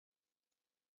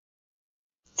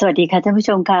สวัสดีค่ะท่านผู้ช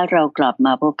มค่ะเรากลับม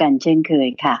าพบกันเช่นเคย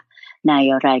ค่ะใน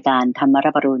รายการธรรม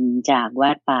รับอรุณจาก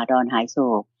วัดป่าดอนหายโศ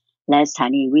กและสถา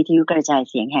นีวิทยุกระจาย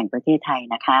เสียงแห่งประเทศไทย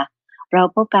นะคะเรา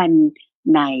พบกัน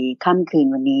ในค่ำคืน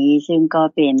วันนี้ซึ่งก็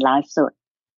เป็นไลฟ์สด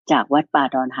จากวัดป่า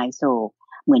ดอนหายโศก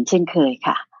เหมือนเช่นเคย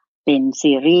ค่ะเป็น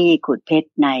ซีรีส์ขุดเพชร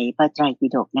ในพระไตรปิ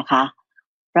ฎกนะคะ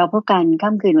เราพบกัน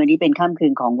ค่ำคืนวันนี้เป็นค่ำคื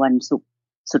นของวันศุกร์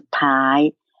สุดท้าย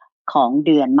ของเ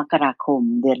ดือนมกราคม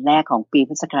เดือนแรกของปี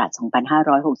พุทธศักราช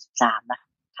2563นะ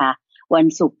คะวัน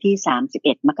ศุกร์ที่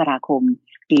31มกราคม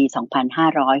ปี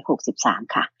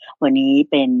2563ค่ะวันนี้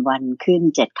เป็นวันขึ้น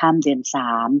7ค่ำเดือน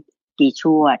3ปีช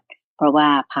วดเพราะว่า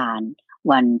ผ่าน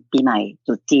วันปีใหม่ต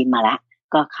รุษจีนมาแล้ว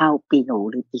ก็เข้าปีหนู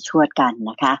หรือปีชวดกัน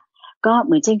นะคะก็เห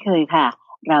มือนเช่นเคยค่ะ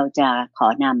เราจะขอ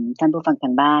นำท่านผู้ฟังท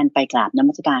างบ้านไปกราบน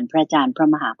มัสการพระอาจารย์พระ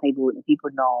มหาไพบูลย์อภิปุ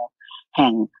โนแห่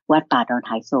งวัดป่าดอน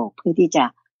หายโศกเพื่อที่จะ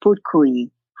พูดคุย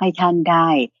ให้ท่านได้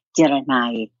เจรไน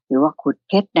ยหรือว่าขุดเ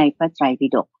พชรในพระไตรปิ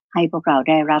ฎกให้พวกเรา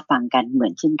ได้รับฟังกันเหมือ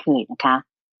นเช่นเคยนะคะ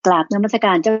กราบนมัสก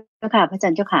ารเจ้าค่ะพระอาจา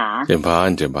รย์เจ้าขาเจริญพ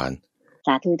รส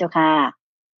าธุเจ้าค่ะ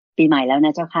ปีใหม่แล้วน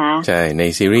ะเจ้าค่ะใช่ใน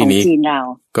ซีรีส์นี้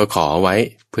ก็ขอไว้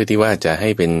เพื่อที่ว่าจะให้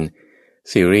เป็น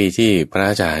ซีรีส์ที่พระ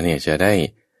อาจารย์เนี่ยจะได้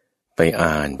ไป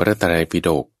อ่านพระไตรปิฎ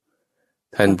ก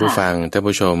ท่านผู้ฟังท่าน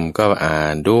ผู้ชมก็อ่า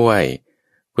นด้วย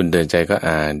คุณเดินใจก็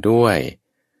อ่านด้วย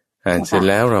อ่านเสร็จ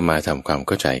แล้วเรามาทำความเ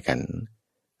ข้าใจกัน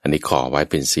อันนี้ขอไว้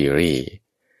เป็นซีรีส์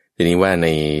ทีนี้ว่าใน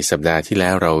สัปดาห์ที่แล้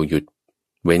วเราหยุด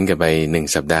เว้นกันไป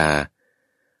1สัปดาห์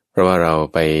เพราะว่าเรา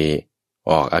ไป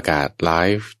ออกอากาศไล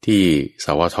ฟ์ที่ส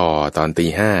วทตอน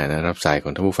 5:00 นนะรับสายขอ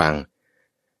งท่านผู้ฟัง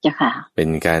จ้ะค่ะเป็น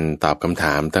การตอบคำถ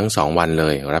ามทั้ง2วันเล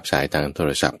ยรับสายทางโท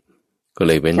รศัพท์ก็เ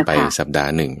ลยเว้นไปสัปดา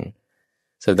ห์หนึ่ง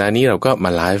สัปดาห์นี้เราก็ม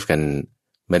าไลฟ์กัน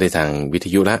ไม่ได้ทางวิท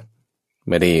ยุละ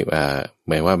ไม่ได้ห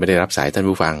มายว่าไม่ได้รับสายท่าน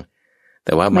ผู้ฟังแ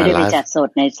ต่ว่ามาไลฟ์จัดสด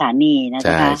ในสถานีนะ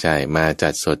จ๊ะใช่มาจั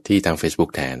ดสดที่ทาง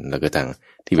Facebook แทนแล้วก็ทาง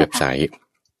ที่เว็บไซต์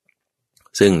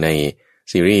ซึ่งใน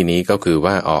ซีรีส์นี้ก็คือ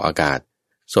ว่าออกอากาศ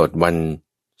สดวัน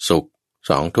ศุกร์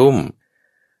 20:00 น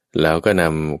แล้วก็น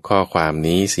ำข้อความ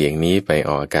นี้เสียงนี้ไปอ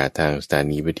อกอากาศทางสถา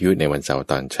นีวิทยุในวันเสาร์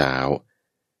ตอนเช้า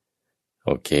โ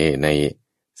อเคใน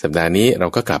สัปดาห์นี้เรา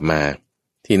ก็กลับมา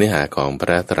ที่เนื้อหาของพ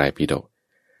ระไตรปิฎก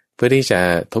เพื่อที่จะ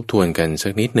ทบทวนกันสั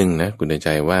กนิดนึงนะคุณเดินใ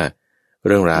จว่าเ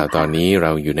รื่องราวตอนนี้เร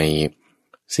าอยู่ใน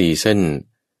ซีซั่น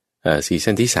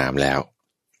ที่3แล้ว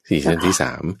ซีซั่นที่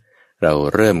3เรา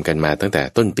เริ่มกันมาตั้งแต่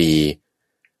ต้นปี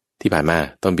ที่ผ่านมา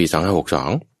ต้นปี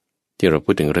2562ที่เรา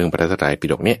พูดถึงเรื่องพระไตรปิ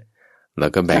ฎกเนี่ยแล้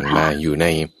วก็แบ่งมาอยู่ใน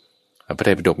พระไต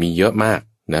รปิฎกมีเยอะมาก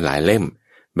นะหลายเล่ม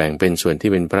แบ่งเป็นส่วนที่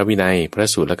เป็นพระวินัยพระ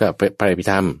สูตรแล้วก็พระอภิ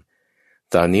ธรรม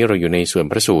ตอนนี้เราอยู่ในส่วน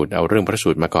พระสูตรเอาเรื่องพระสู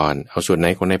ตรมาก่อนเอาส่วนไหน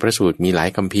ของในพระสูตรมีหลาย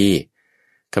คัมภี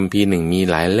ร์หนึ่งมี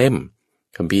หลายเล่ม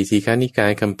คัมภีร์ทีฆานิกา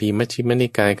ยคัมภีร์มัชฌิมนิ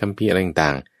กายคัมภีร์อะไรต่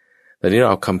างๆตอนนี้เรา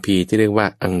เอาคัมภีร์ที่เรียกว่า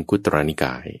อังคุตรนิก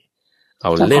ายเอ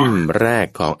าเล่มแรก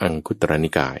ของอังคุตร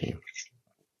นิกาย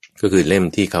ก็คือเล่ม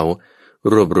ที่เขา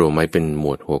รวบรวมไว้เป็นหม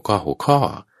วดหัวข้อ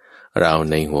เรา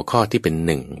ในหัวข้อที่เป็น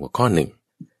1หัวข้อ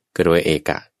1ก็เรียกว่าเอก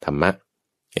ธรรมะ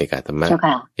เอ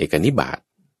กนิบาต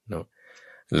เนาะ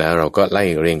แล้วเราก็ไล่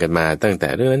เรียงกันมาตั้งแต่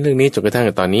เรื่องนั้นเรื่องนี้จนกระทั่ง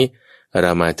ตอนนี้เร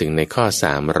ามาถึงในข้อ312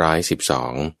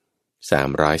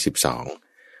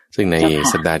ซึ่งใน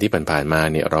สัปดาห์ที่ผ่านๆมา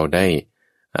เนี่ยเราได้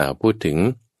พูดถึง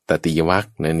ตติยวรรค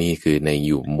นะนี่คือในอ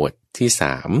ยู่หมวดที่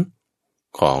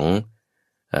3ของ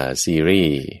ซีรี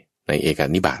ส์ในเอก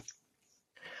นิบาต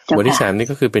หมวดที่3นี่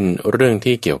ก็คือเป็นเรื่อง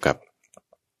ที่เกี่ยวกับ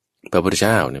พระพุทธเ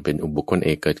จ้าเนี่ยเป็นบุคคลเอ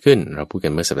กเกิดขึ้นเราพูดกั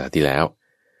นเมื่อสัปดาห์ที่แล้ว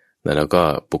แล้วก็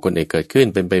บุคคลเอกเกิดขึ้น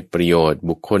เป็นไปประโยชน์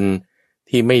บุคคล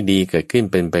ที่ไม่ดีเกิดขึ้น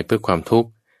เป็นไปเพื่อความทุกข์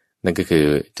นั่นก็คือ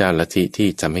เจ้าลัทธิที่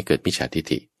ทำให้เกิดมิจฉาทิฏ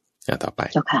ฐิต่อไป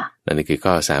นั่นคือ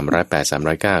ข้อ308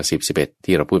 309 10 11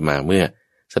ที่เราพูดมาเมื่อ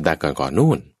สัปดาห์ก่อน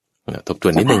นู่นทบท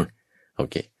วนนิดนึงโอ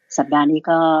เคสัปดาห์นี้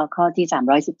ก็ข้อที่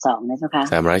312นะเจ้าค่ะ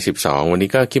312วันนี้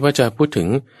ก็คิดว่าจะพูดถึง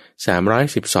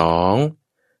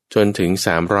312จนถึง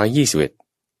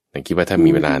321คิดว่าถ้ามี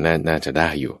เวลาน่าจะได้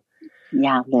อยู่ย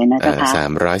าวเลยนะเจ้าค่ะ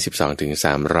312ถึง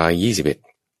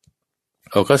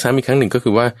321ก็ซ้ำอีกครั้งหนึ่งก็คื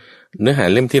อว่าเนื้อหา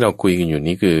เล่มที่เราคุยกันอยู่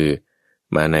นี้คือ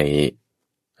มาใน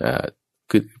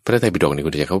คือพระไตรปิฎกเนี่ยคุ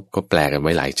ณเดชเขาแปลกันไ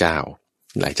ว้หลายเจ้า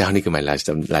นี่คือหมายห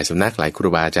ลายสำนักหลายครู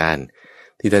บาอาจารย์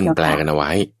ที่ท่านแปลกันเอาไ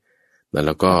ว้แ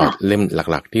ล้วก็เล่มห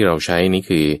ลักๆที่เราใช้นี่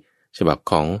คือฉบับ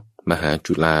ของมหา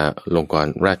จุฬาลงกรณ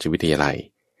ราชวิทยาลัย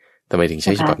ทำไมถึงใ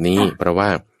ช้ฉบับนี้เพราะว่า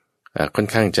ค่อน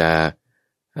ข้างจะ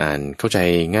อ่านเข้าใจ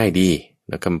ง่ายดี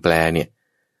แล้วคำแปลเนี่ย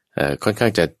ค่อนข้า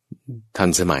งจะทัน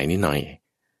สมัยนิดหน่อย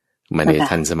มาใน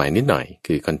ทันสมัยนิดหน่อย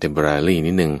คือ contemporary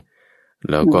นิดนึง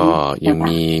แล้วก็ยัง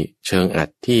มีเชิงอัด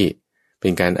ที่เป็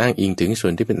นการอ้างอิงถึงส่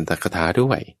วนที่เป็นอัตถกถาด้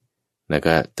วยแล้ว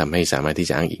ก็ทำให้สามารถที่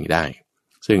จะอ้างอิงได้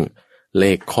ซึ่ง เล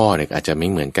ขข้อเนี่ยอาจจะไม่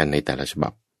เหมือนกันในแต่ละฉบั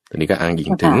บตอนนี้ก็อ้างอิ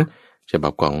งถึงฉบั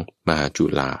บของมหาจุ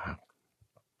ฬา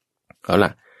เอาล่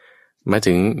ะมา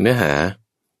ถึงเนื้อหา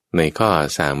ในข้อ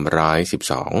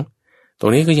312ตร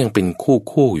งนี้ก็ยังเป็น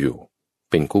คู่อยู่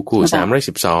เป็นคู่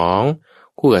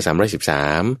312คู่กับ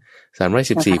313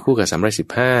 314คู่กับ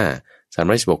315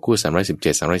 316คู่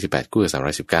317 318คู่กับ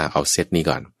319เอาเซตนี้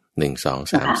ก่อน1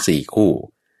 2 3 4คู่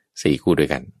4คู่ด้วย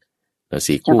กันแล้ว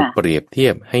4คู่เปรียบเที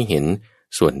ยบให้เห็น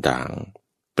ส่วนต่าง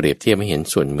เปรียบเทียบให้เห็น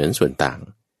ส่วนเหมือนส่วนต่าง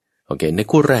โอเคใน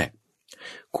คู่แรก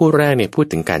เนี่ยพูด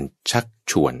ถึงการชัก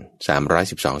ชวน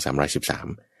312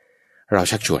 313เรา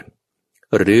ชักชวน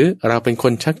หรือเราเป็นค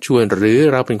นชักชวนหรือ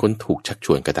เราเป็นคนถูกชักช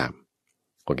วนก็ตาม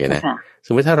โอเคนะส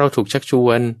มมติถ้าเราถูกชักชว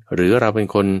นหรือเราเป็น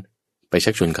คนไป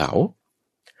ชักชวนเขา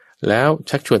แล้ว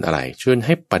ชักชวนอะไรชวนใ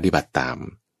ห้ปฏิบัติตาม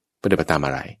อ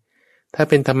ะไรถ้า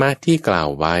เป็นธรรมะที่กล่าว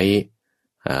ไว้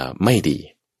ไม่ดี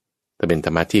ถ้าเป็นธ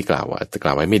รรมะที่กล่าวไ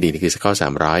ว้ไม่ดีนี่คือข้อ312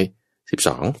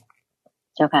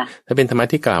เจ้าค่ะถ้าเป็นธรรมะ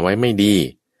ที่กล่าวไว้ไม่ดี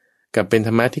กับเป็นธ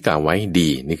รรมะที่กล่าวไว้ดี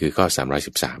นี่คือข้อ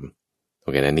313โอ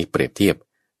เคนะนี่เปรียบเทียบ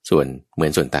ส่วนเหมือ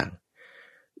นส่วนต่าง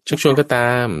ชักชวนก็ต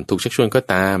ามถูกชักชวนก็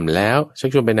ตามแล้วชัก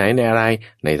ชวนไปไหนในอะไร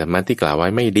ในธรรมะที่กล่าวไว้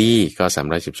ไม่ดีข้อ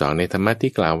312ในธรรมะ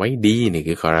ที่กล่าวไว้ดีนี่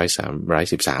คือข้อ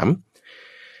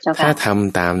313ถ้าท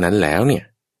ำตามนั้นแล้วเนี่ย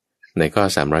ในข้อ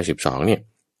312เนี่ย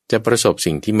จะประสบ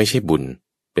สิ่งที่ไม่ใช่บุญ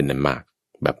เป็นอันมาก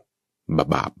แบบ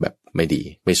บาปแบบไม่ดี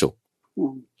ไม่สุข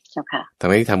เจ้าค่ะทั้ง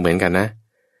ที่ทำเหมือนกันนะ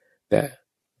แต่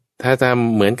ถ้าท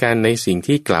ำเหมือนกันในสิ่ง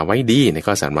ที่กล่าวไว้ดีใน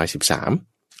ข้อ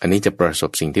313อันนี้จะประสบ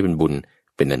สิ่งที่เป็นบุญ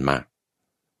เป็นอันมาก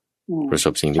ประส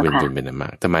บสิ่งที่เป็นบุญเป็นอันมา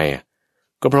กทำไมอ่ะ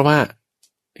ก็เพราะว่า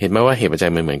เห็นไหมว่าเหตุปัจจั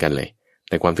ยมันเหมือนกันเลย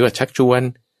ในความที่ว่าชักชวน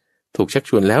ถูกชัก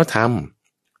ชวนแล้วท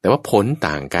ำแต่ว่าผล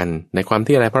ต่างกันในความ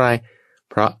ที่อะไรเพราะอะไร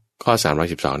เพราะข้อ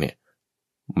312เนี่ย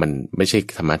มันไม่ใช่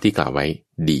ธรรมะที่กล่าวไว้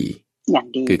ดีอย่าง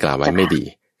ดีคือกล่าวไว้ไม่ดี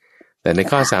แต่ใน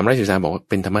ข้อ313บอกว่า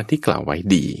เป็นธรรมะที่กล่าวไว้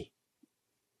ดี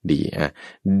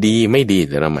ดีไม่ดี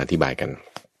เดี๋ยวเรามาอธิบายกัน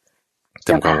ท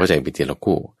ำความเข้าใจไปทีละ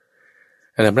คู่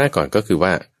อันดับแรกก่อนก็คือว่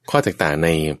าข้อแตกต่างใน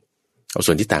เอา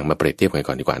ส่วนที่ต่างมาเปรียบเทียบกัน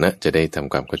ก่อนดีกว่านะจะได้ท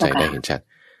ำความเข้าใจได้เห็นชัด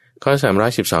ข้อ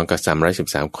312กับ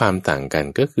313ความต่างกัน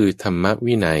ก็คือธรรม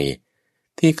วินัย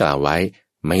ที่กล่าวไว้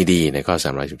ไม่ดีในข้อ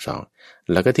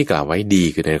312แล้วก็ที่กล่าวไว้ดี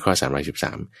คือในข้อ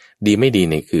313ดีไม่ดี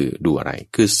เนี่ยคือดูอะไร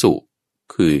คือสุ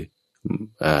คือ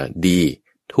ดี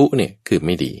ทุเนี่ยคือไ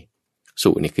ม่ดี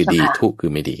สุนี่คือดีทุคื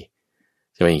อไม่ดี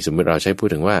ใช่ไหมสมมติเราใช้พูด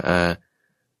ถึงว่า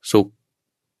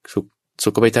สุ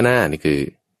ขเวทนานี่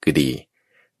คือดี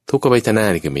ทุกขเวทนา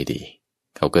นี่คือไม่ดี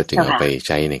เขาก็จึงเอาไปใ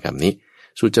ช้ในคำนี้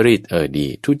สุจริตดี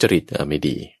ทุจริตไม่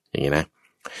ดีอย่างนี้นะ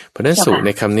เพราะฉะนั้นสุใน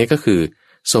คำนี้ก็คือ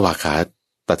สวากขา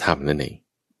ตธรรมนั่นเอง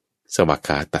สวากข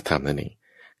าตธรรมนั่นเอง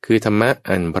คือธรรมะ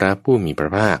อันพระผู้มีพร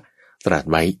ะภาคตรัส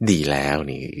ไว้ดีแล้ว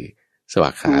นี่สวา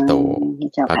กขาโต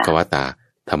ภควตา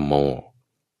ธัมโม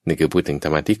นี่คือพูดถึงธร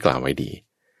รมะที่กล่าวไว้ดี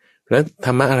แล้วธ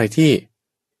รรมะอะไรที่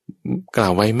กล่า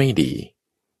วไว้ไม่ดี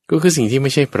ก็คือสิ่งที่ไ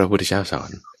ม่ใช่พระพุทธเจ้าสอ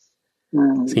น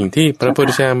สิ่งที่พระพุทธ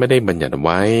เจ้าไม่ได้บัญญัติไ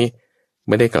ว้ไ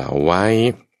ม่ได้กล่าวไว้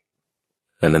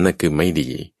อันนั้นน่ะคือไม่ดี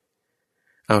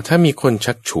เอาถ้ามีคน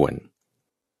ชักชวน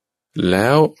แล้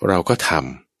วเราก็ท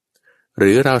ำห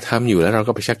รือเราทำอยู่แล้วเรา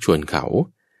ก็ไปชักชวนเขา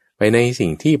ไปในสิ่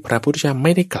งที่พระพุทธเจ้าไ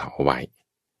ม่ได้กล่าวไว้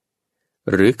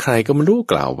หรือใครก็ไม่รู้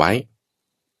กล่าวไว้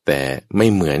แต่ไม่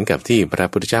เหมือนกับที่พระ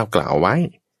พุทธเจ้ากล่าวไว้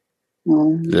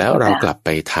แล้วเรากลับไป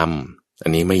ทำอั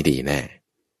นนี้ไม่ดีแน่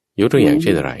ยกตัวอย่างเ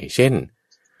ช่นอะไรเช่น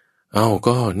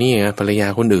ก็นี่ภรรยา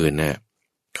คนอื่นน่ะ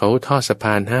เขาทอดสะพ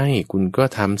านให้คุณก็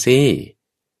ทำสิ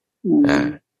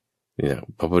เนี่ย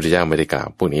พระพุทธเจ้าไม่ได้กล่าว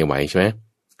พวกนี้ไว้ใช่ไหม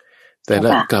แต่ละ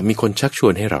กลับมีคนชักชว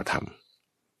นให้เราท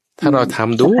ำถ้าเราท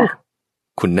ำดู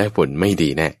คุณได้ผลไม่ดี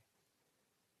แน่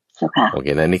โอเค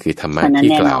นะนี่คือธรรมะที่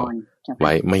กล่าวไ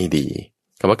ว้ไม่ดี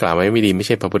คำว่ากล่าวไว้ไม่ดีไม่ใ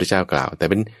ช่พระพุทธเจ้ากล่าวแต่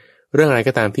เป็นเรื่องอะไร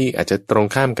ก็ตามที่อาจจะตรง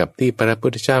ข้ามกับที่พระพุ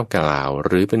ทธเจ้ากล่าวห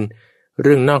รือเป็นเ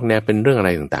รื่องนอกแนวเป็นเรื่องอะไร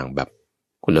ต่างๆแบบ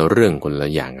คนละเรื่องคนละ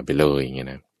อย่างกันไปเลยอย่างเงี้ย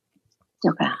นะ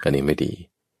ก็นี่ไม่ดี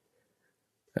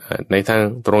ในทาง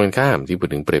ตรงกันข้ามที่พูด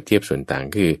ถึงเปรียบเทียบส่วนต่าง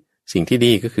คือสิ่งที่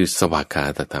ดีก็คือสวากขา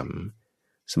ตธรรม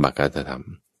สวากขาตธรรม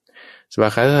สวา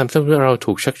กขาตธรรมถ้าเรา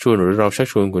ถูกชักชวนหรือเราชัก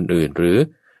ชวนคนอื่นหรือ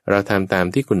เราทำตาม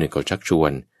ที่คนอื่นเขาชักชว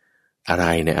นอะไร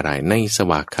ในอะไรในส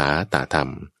วากขาตธรรม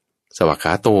สวากข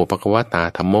าโตภควตา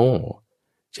ธัมโม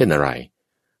เช่นอะไร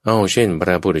เช่นพร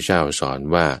ะพุทธเจ้าสอน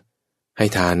ว่าให้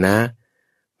ทานนะ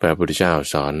พระพุทธเจ้า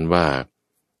สอนว่า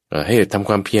ให้ทำ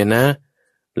ความเพียรนะ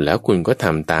แล้วคุณก็ท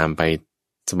ำตามไป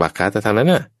สวากขาตธรรมนั้น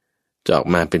น่ะจะออก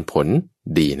มาเป็นผล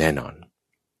ดีแน่นอน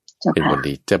เป็นผล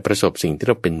ดีจะประสบสิ่งที่เ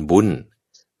ราเป็นบุญ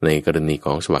ในกรณีข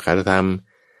องสวากขาตธรรม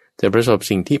จะประสบ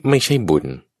สิ่งที่ไม่ใช่บุญ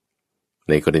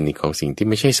ในกรณีของสิ่งที่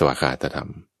ไม่ใช่สวากขาตธรรม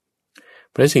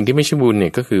เพราะฉะนั้นสิ่งที่ไม่ใช่บุญเนี่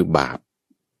ยก็คือบาป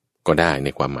ก็ได้ใน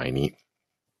ความหมายนี้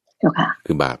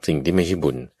คือบาปสิ่งที่ไม่ใช่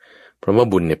บุญเพราะว่า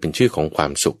บุญเนี่ยเป็นชื่อของควา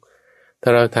มสุขถ้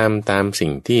าเราทำตามสิ่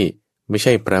งที่ไม่ใ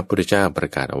ช่พระพุทธเจ้าประ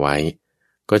กาศเอาไว้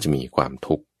ก็จะมีความ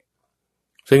ทุกข์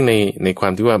ซึ่งในควา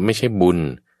มที่ว่าไม่ใช่บุญ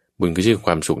คือชื่อค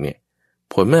วามสุขเนี่ย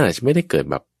ผลมันอาจจะไม่ได้เกิด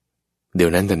แบบเดี๋ย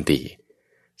วนั้นทันที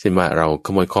เช่นว่าเราข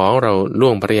โมยของเราล่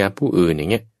วงภรรยาผู้อื่นอย่า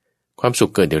งเงี้ยความสุ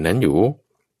ขเกิดเดี๋ยวนั้นอยู่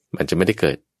มันจะไม่ได้เ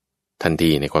กิดทันที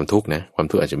ในความทุกข์นะความ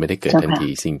ทุกข์อาจจะไม่ได้เกิดทันที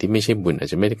สิ่งที่ไม่ใช่บุญอาจ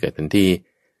จะไม่ได้เกิดทันที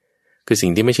คือสิ่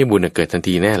งที่ไม่ใช่บุญเกิดทัน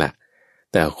ทีแน่ละ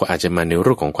แต่อาจจะมาใน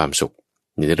รูปของความสุข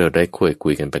อย่างที่เราได้คุ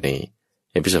ยกันไปใน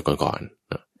เอพิโซดก่อนๆ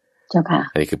เนาะเจ้าค่ะ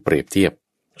อันนี้คือเปรียบเทียบ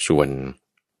ส่วน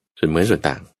เหมือนส่วน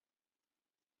ต่าง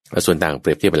ส่วนต่างเป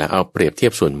รียบเทียบไปแล้วเอาเปรียบเทีย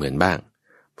บส่วนเหมือนบ้าง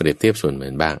เปรียบเทียบส่วนเหมื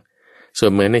อนบ้างส่ว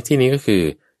นเหมือนในที่นี้ก็คือ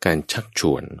การชักช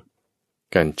วน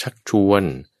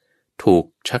ถูก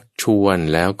ชักชวน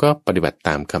แล้วก็ปฏิบัติต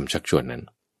ามคำชักชวนนั้น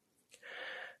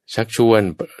ชักชวน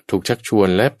ถูกชักชวน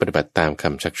และปฏิบัติตามค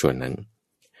ำชักชวนนั้น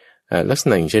ลักษ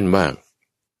ณะอย่างเช่นว่า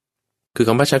คือค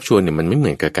ำว่าชักชวนเนี่ยมันไม่เห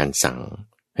มือนกับการสั่ง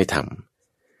ให้ท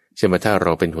ำเช่นว่าถ้าเร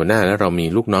าเป็นหัวหน้าแล้วเรามี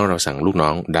ลูกน้องเราสั่งลูกน้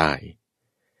องได้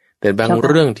แต่บางเ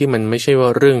รื่องที่มันไม่ใช่ว่า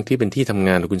เรื่องที่เป็นที่ทำง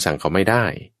านคุณสั่งเขาไม่ได้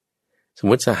สม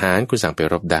มติทหารคุณสั่งไป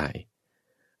รบได้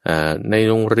ใน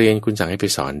โรงเรียนคุณสั่งให้ไป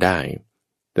สอนได้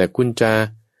แต่คุณจะ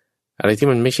อะไรที่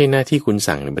มันไม่ใช่หน้าที่คุณ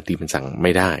สั่งบางทีมันสั่งไ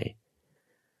ม่ได้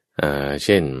เ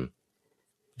ช่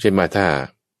นมาถ้า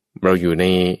เราอยู่ใน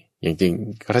อย่างจริง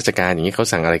ราชการอย่างนี้เขา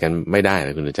สั่งอะไรกันไม่ได้น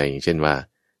ะคุณใจอย่างเช่นว่า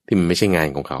ที่มันไม่ใช่งาน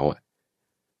ของเขา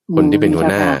คนที่เป็นหัว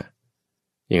หน้า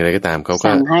อย่างไรก็ตามเขาก็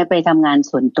สั่งให้ไปทำงาน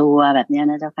ส่วนตัวแบบนี้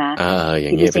นะเจ้าค่ะอย่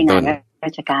างนี้เป็นต้นร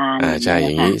าชการใช่อ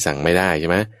ย่างนี้สั่งไม่ได้ใช่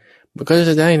ไหมมันก็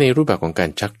จะได้ในรูปแบบของการ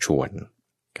ชักชวน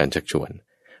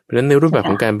เพราะฉะนั้นในรูปแบบ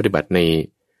ของการปฏิบัติใน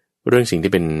เรื่องสิ่ง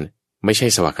ที่เป็นไม่ใช่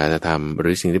สวากขาตธรรมหรื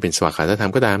อสิ่งที่เป็นสวากขาตธรร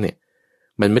มก็ตามเนี่ย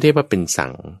มันไม่ได้ว่าเป็น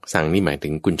สั่งนี่หมายถึ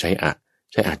งคุณใช้อ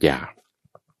าจยา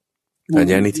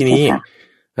ในที่นี้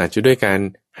อาจจะด้วยการ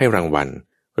ให้รางวัล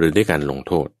หรือด้วยการลงโ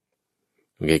ทษ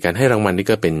การให้รางวัลนี่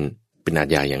ก็เป็นอาจ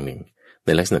ยาอย่างหนึ่งใน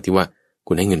ลักษณะที่ว่า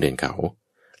คุณให้เงินเดือนเขา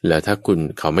แล้วถ้า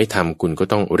เขาไม่ทำคุณก็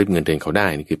ต้องริบเงินเดือนเขาได้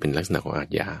นี่คือเป็นลักษณะของอาจ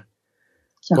ยา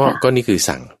ก็นี่คือ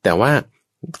สั่งแต่ว่า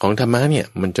ของธรรมะเนี่ย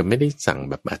มันจะไม่ได้สั่ง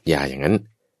แบบอาจยาอย่างนั้น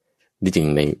จริง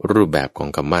ๆในรูปแบบของ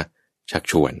คำว่าชัก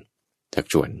ชวน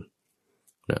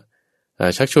นะ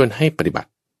ชักชวนให้ปฏิบัติ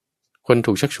คน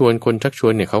ถูกชักชวนคนชักชว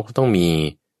นเนี่ยเขาก็ต้องมี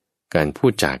การพู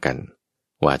ดจากัน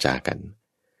วาจากัน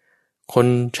คน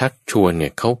ชักชวนเนี่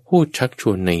ยเขาพูดชักช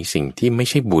วนในสิ่งที่ไม่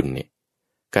ใช่บุญเนี่ย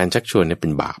การชักชวนเนี่ยเป็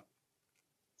นบาป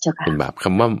ค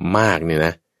ำว่ามากเนี่ยน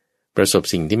ะประสบ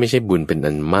สิ่งที่ไม่ใช่บุญเป็น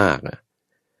อันมาก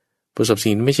ประสบสิ่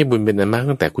งที่ไม่ใช่บุญเป็นอันมาก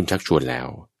ตั้งแต่คุณชักชวนแล้ว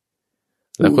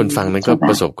คนฟังนั้นก็ป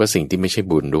ระสบก็สิ่งที่ไม่ใช่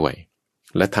บุญด้วย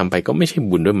และทำไปก็ไม่ใช่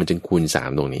บุญด้วยมันจึงคูณ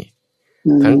3ตรงนี้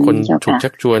ทั้งคนถูกชั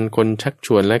กชวนคนชักช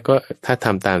วนและก็ถ้าท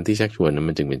ำตามที่ชักชวน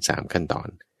มันจึงเป็น3ขั้นตอน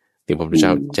ที่พระพุทธเจ้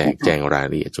าแจงราย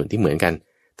ละเอียดส่วนที่เหมือนกัน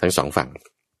ทั้ง2ฝั่ง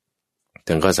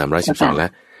ทั้งข้อ312และ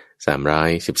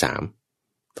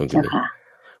313ตรงนี้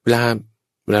เวลา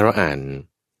เราอ่าน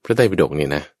พระไตรปิฎกเนี่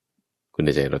ยนะคุณ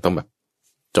ใจเราต้องแบบ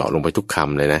เจาะลงไปทุกค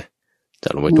ำเลยนะเจา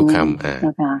ะลงไปทุกค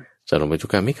ำเจาะลงไปทุก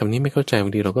คำไม่คำนี้ไม่เข้าใจบา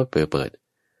งทีเราก็เปิด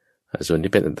ส่วน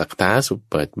ที่เป็นอัตถกถาสุ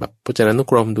เปิดแบบพจนานุ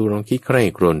กรมดูลองคิดใคร่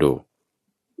ครวญดู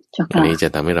อันนี้จะ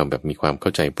ทำให้เราแบบมีความเข้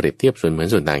าใจเปรียบเทียบส่วนเหมือน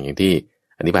ส่วนต่างอย่างที่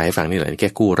อธิบายให้ฟังนี่แหละแค่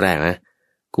กู้แรกนะ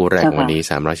กู้แรกวันนี้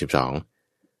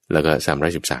312แล้วก็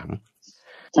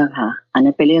313เจ้าค่ะอัน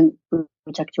นั้นเป็นเรื่อง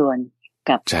ผู้ชักชวน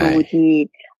กับผู้ที่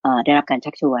ได้รับการ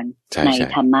ชักชวนใน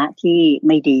ธรรมะที่ไ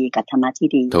ม่ดีกับธรรมะที่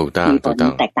ดีมีผล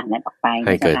แตกต่างกันออกไปใ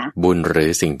ห้เกิดบุญหรือ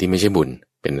สิ่งที่ไม่ใช่บุญ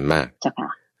เป็นมากเจ้าค่ะ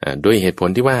ด้วยเหตุผล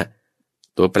ที่ว่า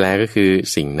ตัวแปรก็คือ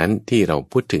สิ่งนั้นที่เรา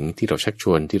พูดถึงที่เราชักช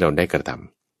วนที่เราได้กระท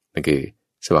ำนั่นคือ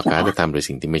สวากขาตธรรมหรือ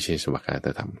สิ่งที่ไม่ใช่สวากขาต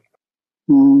ธรรม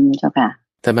เจ้าค่ะ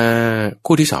แต่มา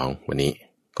คู่ที่2วันนี้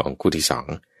ของคู่ที่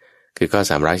2คือข้อ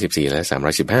314และ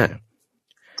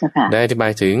315ได้อธิบา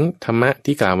ยถึงธรรมะ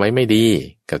ที่กล่าวไว้ไม่ดี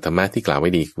กับธรรมะที่กล่าวไว้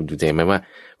ดีคุณดูใจไหมว่า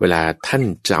เวลาท่าน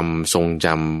ทรงจ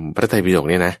ำพระไตรปิฎก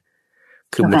เนี่ยนะ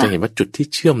คือมันจะเห็นว่าจุดที่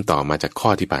เชื่อมต่อมาจากข้อ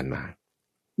ที่ผ่านมา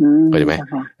เข้าใจไหม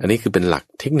อันนี้คือเป็นหลัก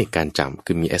เทคนิคการจำ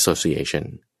คือมี association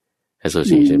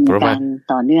เพราะว่า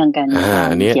ต่อเนื่องกัน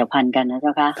เกี่ยวพันกันนะเจ้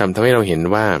าค่ะทำให้เราเห็น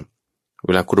ว่าเว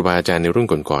ลาครูบาอาจารย์ในรุ่น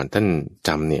ก่อนๆท่านจ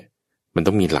ำเนี่ยมัน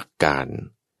ต้องมีหลักการ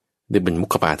ได้เป็นมุ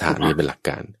ขปาฐานนี่เป็นหลัก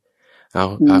การเอา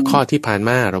ข้อที่ผ่านม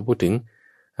าเราพูดถึง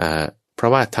เพรา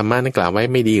ะว่าธรรมะนั้นกล่าวไว้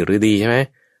ไม่ดีหรือดีใช่ไหม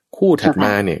คู่ถัดม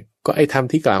าเนี่ยก็ไอ้ธรรม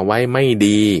ที่กล่าวไว้ไม่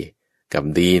ดีกับ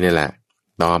ดีนี่แหละ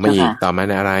ต่อมาอีกต่อมาใ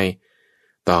นอะไร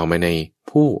ต่อมาใน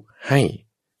ผู้ให้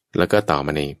แล้วก็ต่อม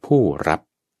าในผู้รับ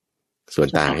ส่วน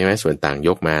ต่างใช่ไหมส่วนต่างย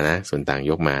กมานะส่วนต่าง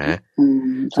ยกมา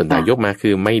ส่วนต่างยกมาคื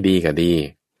อไม่ดีกับดี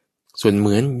ส่วนเห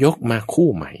มือนยกมาคู่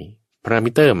ใหม่พารามิ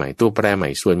เตอร์ใหม่ตัวแปรใหม่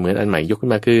ส่วนเหมือนอันใหม่ยกขึ้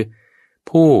นมาคือ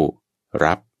ผู้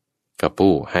รับกับ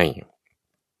ผู้ให้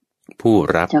ผู้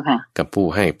รับกับผู้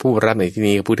ให้ผู้รับในที่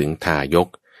นี้ก็พูดถึงทายก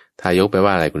ทายกแปลว่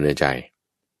าอะไรคุณเดือนใจ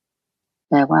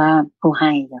แปลว่าผู้ใ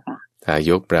ห้เจ้าค่ะทา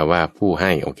ยกแปลว่าผู้ใ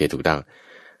ห้โอเคถูกต้อง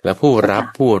แล้วผู้รั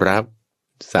บ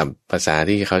ศัพท์ภาษา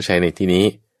ที่เขาใช้ในที่นี้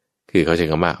คือเขาใช้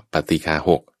คำว่าปฏิฆาห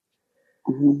ก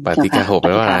ปฏิฆาหกแป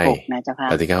ลว่าอะไร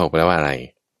ปฏิฆาหกแปลว่าอะไร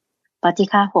ปฏิ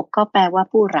ฆาหกก็แปลว่า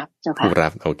ผู้รับเจ้าค่ะผู้รั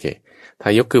บโอเคทา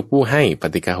ยกคือผู้ให้ป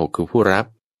ฏิฆาหกคือผู้รับ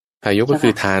ทายกก็คื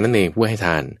อทานนั่นเองผู้ให้ท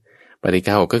านปฏิฆ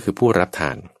าหกก็คือผู้รับท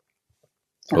าน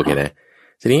โอเคนะ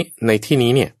ทีนี้ในที่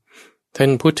นี้เนี่ยท่าน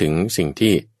พูดถึงสิ่ง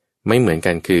ที่ไม่เหมือน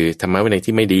กันคือธรรมะวินัย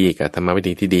ที่ไม่ดีกับธรรมะวิ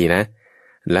นัยที่ดีนะ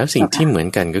แล้วสิ่งที่เหมือน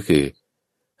กันก็คือ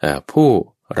ผู้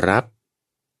รับ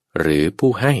หรือ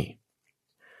ผู้ให้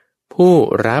ผู้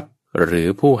รับหรือ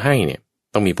ผู้ให้เนี่ย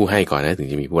ต้องมีผู้ให้ก่อนนะถึง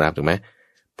จะมีผู้รับถูกไหม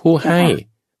ผู้ให้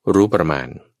รู้ประมาณ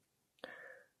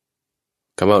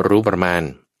คำว่ารู้ประมาณ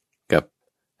กับ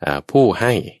ผู้ใ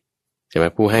ห้ใช่ไหม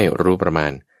ผู้ให้รู้ประมา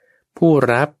ณผู้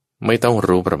รับไม่ต้อง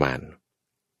รู้ประมาณ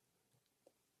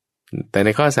แต่ใน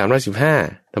ข้อ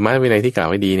315ธรรมะวินัยที่กล่าว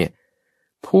ไว้ดีเนี่ย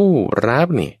ผู้รับ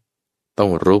เนี่ยต้อง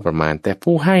รู้ประมาณแต่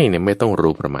ผู้ให้เนี่ยไม่ต้อง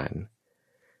รู้ประมาณ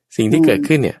สิ่งที่เกิด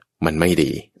ขึ้นเนี่ยมันไม่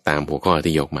ดีตามหัวข้อ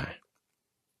ที่ยกมา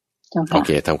โอเค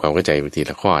ทำความเข้าใจไปที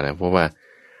ละข้อนะเพราะว่า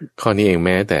ข้อนี้เองแ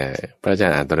ม้แต่พระอาจาร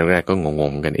ย์อ่านตอนแรกๆก็ง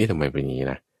งๆกันทำไมเป็นอย่างนี้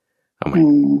นะเอาใหม่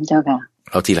เจ้าค่ะ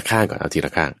เอาทีละข้างก่อนเอาทีล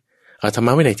ะข้างเอาธรรม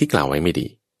ะวินัยที่กล่าวไว้ไม่ดี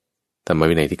ธรรมะ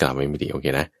วินัยที่กล่าวไว้ไม่ดีโอเค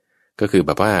นะก็คือแ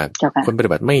บบว่าคนปฏิ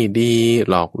บัติไม่ดี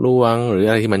หลอกลวงหรือ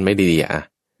อะไรที่มันไม่ดี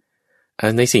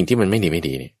ในสิ่งที่มันไม่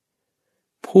ดีเนี่ย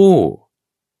ผู้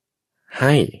ใ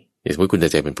ห้สมมติคุณจะ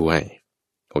ใจเป็นผู้ให้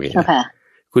โอเคนะ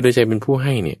คุณจะใจเป็นผู้ใ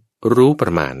ห้เนี่ยรู้ปร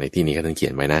ะมาณในที่นี้ท่านเขี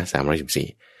ยนไว้นะ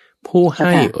314ผู้ใ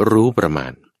ห้รู้ประมา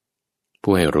ณ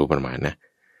ผู้ให้รู้ประมาณนะ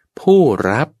ผู้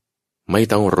รับไม่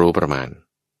ต้องรู้ประมาณ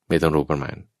ไม่ต้องรู้ประม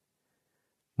าณ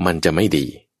มันจะไม่ดี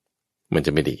มันจ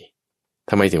ะไม่ดี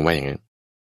ทำไมถึงว่าอย่างนั้น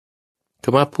ค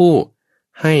ำว่าผู้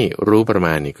ให้รู้ประม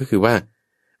าณนี่ก็คือว่า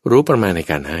รู้ประมาณใน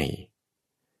การให้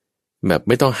แบบไ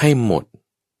ม่ต้องให้หมด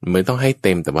ไม่ต้องให้เ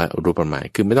ต็มแต่ว่ารู้ประมาณ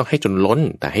คือไม่ต้องให้จนล้น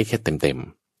แต่ให้แค่เต็ม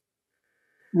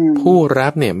ผู้รั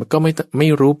บเนี่ยมันก็ไม่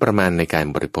รู้ประมาณในการ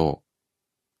บริโภค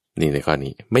นี่ในข้อ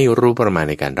นี้ไม่รู้ประมาณ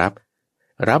ในการรั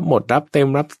บหมดรับเต็ม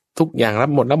รับทุกอย่างรับ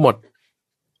หมด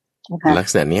ลัก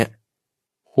ษณะเนี้ย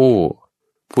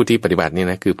ผู้ที่ปฏิบัติเนี่ย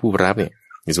นะคือผู้รับเนี่ย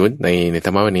สมมติในธร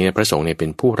รมะวันนี้พระสงฆ์เนี่ยเป็น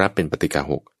ผู้รับเป็นปฏิฆา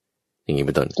หกอย่างนี้เ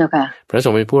ป็นต้นพระส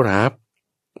งฆ์เป็นผู้รับ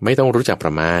ไม่ต้องรู้จักปร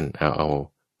ะมาณเอา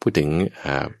พูดถึง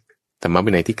ธรรมะ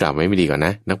วินัยที่กล่าวไว้ไม่ดีก่อนน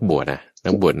ะนักบวช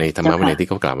ในธรรมะวินัยที่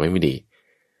เขากล่าวไว้ไม่ดี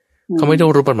เขาไม่ต้อ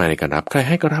งรู้ประมาณในการรับใครใ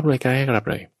ห้ก็รับเลยใครให้ก็รับ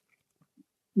เลย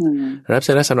รับเส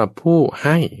ร็จแล้วสำหรับผู้ใ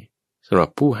ห้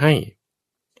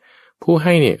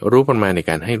เนี่ยรู้ประมาณใน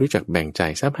การให้รู้จักแบ่งใจ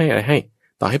ทรัพย์ให้อะไรให้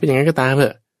ต่อให้เป็นอย่างนั้นก็ตามเถ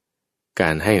อะกา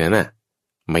รให้นั้นน่ะ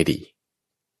ไม่ดี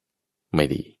ห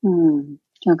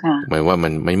มายว่ามั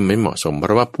นไม่เหมาะสมเพ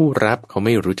ราะว่าผู้รับเขาไ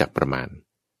ม่รู้จักประมาณ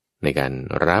ในการ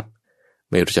รับ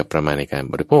ไม่รู้จักประมาณในการ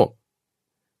บริโภค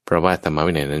เพราะว่าธรรมะ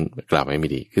วินัยนั้นกล่าวไว้ไม่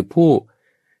ดีคือผู้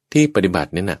ที่ปฏิบั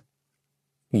ติเนี่ยนะ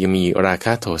ยังมีราค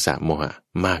ะโทสะโมหะ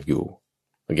มากอยู่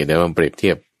โอเคเดี๋ยวมาเปรียบเที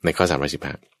ยบในข้อ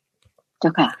315เจ้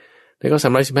าค่ะในข้อ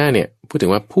315เนี่ยพูดถึ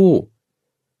งว่าผู้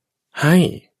ให้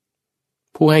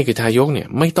คือทายกเนี่ย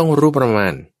ไม่ต้องรู้ประมา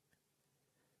ณ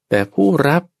แต่ผู้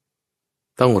รับ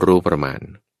ต้องรู้ประมาณ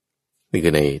นี่คื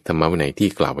อในธรรมะวินัยที่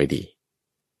กล่าวไว้ดี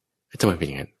ทำไมเป็นอ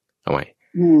ย่างนั้นเอาใหม่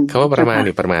คำว่าประมาณ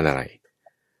นี่ประมาณอะไร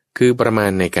คือประมา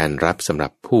ณในการรับสำหรั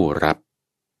บผู้รับ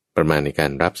ประมาณในกา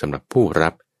รรับสำหรับผู้รั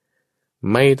บ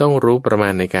ไม่ต้องรู้ประมา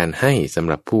ณในการให้สำ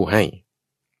หรับผู้ให้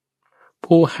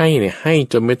เนี่ยให้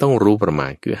จนไม่ต้องรู้ประมา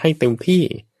ณคือให้เต็มที่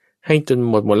ให้จน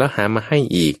หมดแล้วหามาให้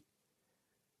อีก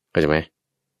เข้าใจไหม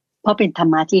เพราะเป็นธร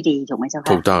รมะที่ดีถูกไหมเจ้าค่ะ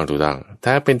ถูกต้อง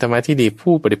ถ้าเป็นธรรมะที่ดี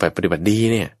ผู้ปฏิบัติดี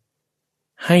เนี่ย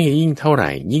ให้ยิ่งเท่าไหร่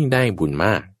ยิ่งได้บุญม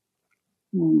าก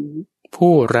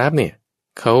ผู้รับเนี่ย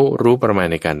เขารู้ประมาณ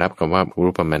ในการรับคำว่า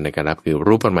รู้ประมาณในการรับคือ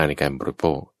รู้ประมาณในการบริโภ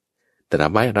คแต่รั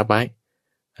บไว้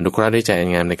อนุเคราะห์ด้วยใจอัน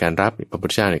งามในการรับพระพุท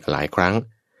ธเจ้าเนี่ยหลายครั้ง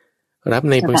รับ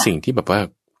ในบางสิ่งที่แบบว่า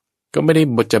ก็ไม่ได้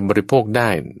จะบริโภคได้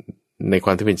ในคว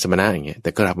ามที่เป็นสมณะอย่างเงี้ยแต่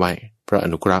ก็รับไว้เพราะอ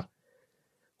นุเคราะห์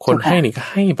คนให้นี่ก็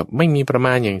ให้แบบไม่มีประม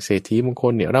าณอย่างเศรษฐีบางค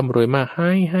นเนี่ยร่ำรวยมากใ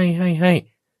ห้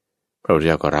พระพุทธเ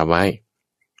จ้าก็รับไว้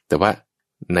แต่ว่า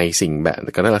ในสิ่งแบบ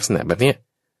กับลักษณะแบบเนี้ย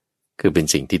คือเป็น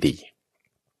สิ่งที่ดี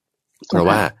เพราะ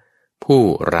ว่าผู้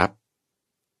รับ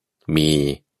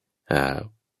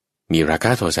มีราค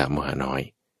ะโทสะโมหะน้อย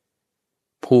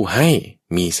ผู้ให้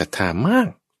มีศรัทธามาก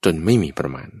จนไม่มีปร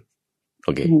ะมาณโอ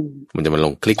เคมันจะมาล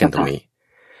งคลิกกันตรงนี้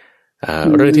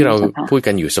เรื่องที่เราพูด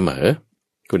กันอยู่เสมอ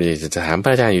คุณจะถามพร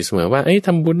ะอาจารย์อยู่เสมอว่าท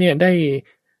ำบุญเนี่ยได้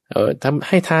ทำใ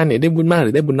ห้ทานเนี่ยได้บุญมากหรื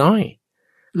อได้บุญน้อย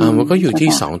มันก็อยู่ที่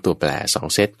2ตัวแปร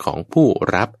2เซตของผู้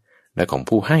รับและของ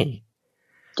ผู้ให้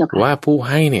ว่าผู้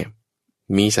ให้เนี่ย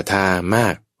มีศรัทธามา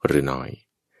กหรือน้อย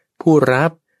ผู้รั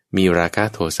บมีราคะ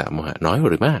โทสะโมหะน้อย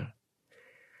หรือมาก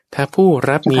ถ้าผู้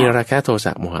รับมีราคะโทส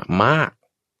ะโมหะมาก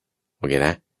โอเคน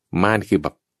ะมากคือแบ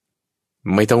บ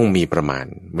ไม่ต้องมีประมาณ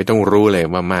ไม่ต้องรู้เลย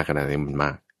ว่ามากขนาดนี้มันม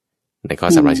ากในข้อ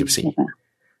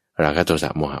314ราคะโทสะ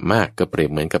โมหะมากก็เปรียบ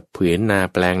เหมือนกับผืนนา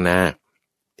แปลงนา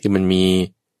ที่มันมี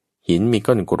หินมี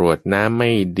ก้อนกรวดน้ำไม่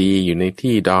ดีอยู่ใน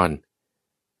ที่ดอน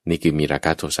นี่คือมีราค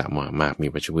ะโทสะโมหะมากมี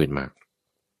วัชพืชมาก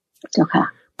เจ้าค่ะ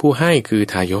ผู้ให้คือ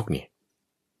ทายกเนี่ย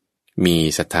มี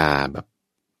ศรัทธาแบบ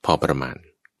พอประมาณ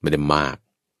ไม่ได้มาก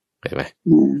เห็นไหม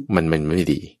มันไม่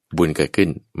ดีบุญเกิดขึ้น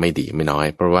ไม่ดีไม่น้อย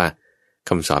เพราะว่าค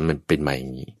ำสอนมันเป็นมาอย่า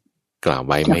งนี้กล่าว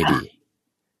ไว้ไม่ดี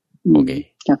โอเค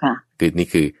เจ้าค่ะคือนี่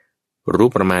คือรู้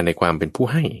ประมาณในความเป็นผู้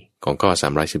ให้ของข้อ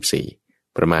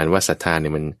314ประมาณว่าศรัทธาเนี่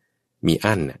ยมันมี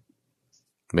อั้นน่ะ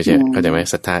ไม่ใช่เข้าใจไหม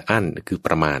ศรัทธาอั้นคือป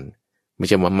ระมาณไม่ใ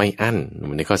ช่ว่าไม่อั้น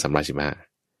มันในข้อ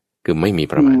315คือไม่มี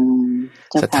ประมาณ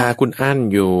ศรัทธาคุณอั้น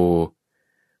อยู่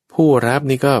ผู้รับ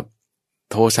นี่ก็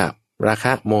โทสะราค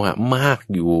ะโมหะมาก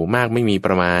อยู่มากไม่มีป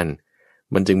ระมาณ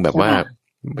มันจึงแบบว่า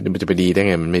มันจะไปดีได้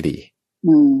ไงมันไม่ดี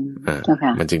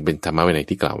มันจึงเป็นธรรมะวินัย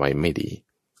ที่กล่าวไว้ไม่ดี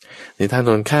ในทางต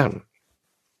รงข้าม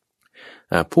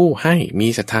ผู้ให้มี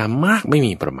ศรัทธามากไม่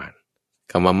มีประมาณ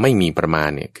คำว่าไม่มีประมาณ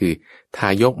เนี่ยคือทา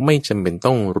ยกไม่จำเป็น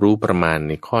ต้องรู้ประมาณ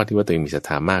ในข้อที่ว่าตัวเองมีศรัทธ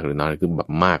ามากหรือน้อยคือแบบ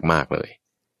มากเลย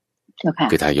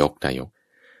คือทายก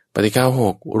ปฏิฆา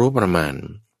6รู้ประมา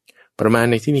ณ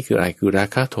ในที่นี้คืออะไรคือรา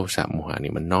คะโทสะโมหะ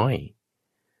นี่มันน้อย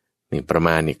นี่ประม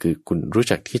าณนี่คือคุณรู้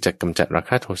จักที่จะกำจัดรา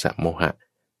คะโทสะโมหะ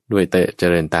ด้วยเจ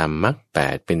ริญตามมรรค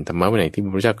8เป็นธรรมะวินัยที่พร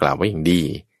ะพุทธเจ้ากล่าวไว้อย่างดี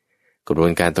กระบว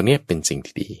นการตรงนี้เป็นสิ่ง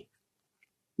ที่ดี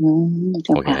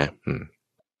โอเคนะ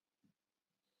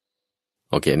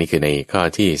โอเคนี่คือในข้อ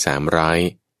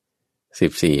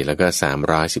ที่314แล้วก็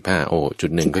315จุ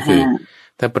ดหนึ่งก็คือ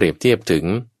ถ้าเปรียบเทียบถึง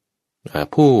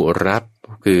ผู้รับ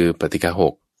คือปฏิฆา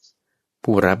6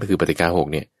ผู้รับก็คือปฏิฆา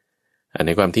6เนี่ยใน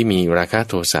ความที่มีราคะ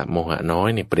โทสะโมหะน้อย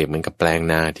เนี่ยเปรียบเหมือนกับแปลง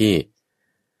นาที่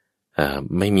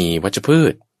ไม่มีวัชพื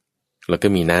ชแล้วก็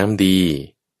มีน้ำดี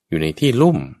อยู่ในที่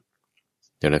ลุ่ม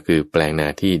นั่นคือแปลงนา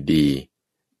ที่ดี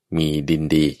มีดิน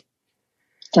ดี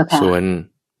ส่วน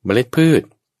เมล็ดพืช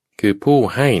คือผู้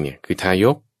ให้เนี่ยคือทาย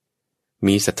ก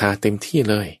มีศรัทธาเต็มที่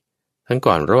เลยทั้ง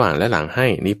ก่อนระหว่างและหลังให้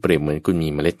นี่เปรียบเหมือนคุณมี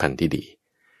เมล็ดพันธุ์ที่ดี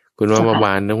คุณว่ามาห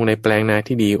ว่านลงในแปลงนา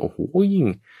ที่ดีโอ้โหยิ่ง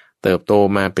เติบโต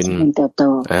มาเป็น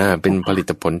เป็นผลิ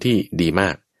ตผลที่ดีมา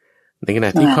กในขณะ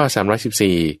ที่ข้อ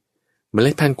314เม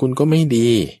ล็ดพันธุ์คุณก็ไม่ดี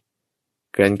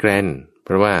แกรนเพ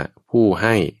ราะว่าผู้ใ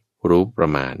ห้รู้ประ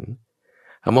มาณ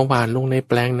เอามาหว่านลงใน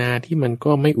แปลงนาที่มัน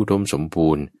ก็ไม่อุดมสมบู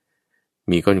รณ์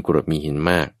มีก้อนกรวดมีหิน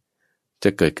มากจะ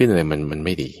เกิดขึ้นอะไรมันไ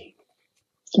ม่ดี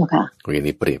โอเค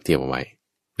นี่เปรียบเทียบเอาไว้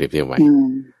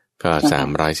ก็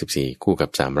314คู่กับ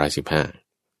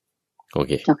315โอเ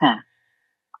ค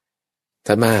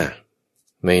ถัดมา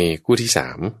ในคู่ที่3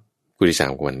ข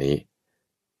องวันนี้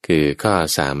คือข้อ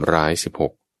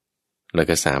316แล้ว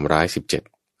ก็317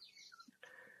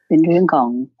เป็นเรื่องของ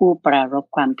ผู้ปรารภ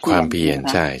ความเพียร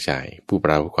ใช่ผู้ป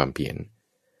รารภความเพียร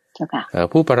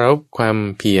ผู้ปรารภความ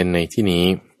เพียรในที่นี้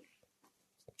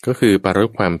ก็คือปรารภ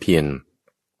ความเพียร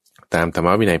ตามธรรม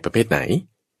วินัยประเภทไหน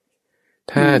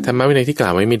ถ้าธรรมวินัยที่กล่า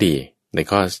วไว้ไม่ดีใน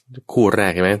ข้อคู่แร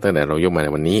กใช่ไหมตั้งแต่เรายกมาใน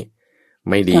วันนี้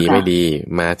ไม่ดี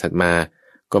มาถัดมา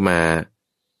ก็มา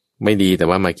ไม่ดีแต่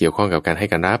ว่ามาเกี่ยวข้องกับการให้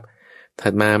การรับถั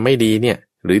ดมาไม่ดีเนี่ย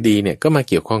หรือดีเนี่ยก็มา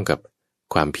เกี่ยวข้องกับ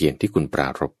ความเพียรที่คุณปรา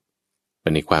รภ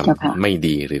ในความไม่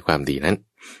ดีหรือความดีนั้น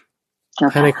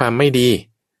ถ้าในความไม่ดี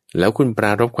แล้วคุณปร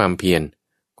ารภความเพียร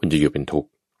คุณจะอยู่เป็นทุกข์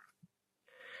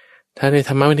ถ้าในธ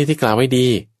รรมะวินัยที่กล่าวไว้ดี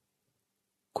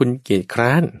คุณเกียจค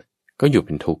ร้านก็อยู่เ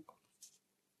ป็นทุกข์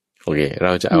โอเคเร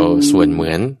าจะเอาส่วนเหมื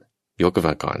อนยกกันม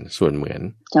าก่อนส่วนเหมือน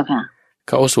เ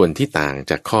ขาเอาส่วนที่ต่าง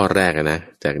จากข้อแรกนะ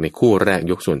จากในคู่แรก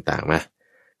ยกส่วนต่างมา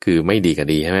คือไม่ดีกับ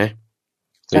ดีใช่ไหม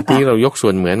ในที่เรายกส่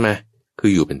วนเหมือนมาคื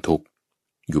ออยู่เป็นทุกข์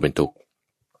อยู่เป็นทุก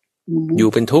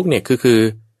ข์เนี่ยคือ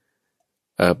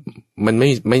มัน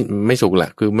ไม่สุขละ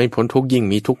คือไม่พ้นทุกข์ยิ่ง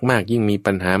มีทุกข์มากยิ่งมี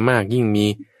ปัญหามากยิ่งมี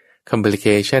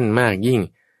complication มากยิ่ง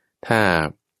ถ้า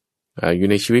อยู่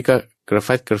ในชีวิตก็กระ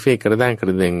ฟัดกระเฟียดกระด้างกร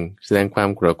ะเดงแสดงความ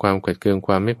โกรธความขัดเคืองค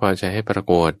วามไม่พอใจให้ปรา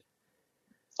กฏ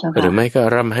หรือไม่ก็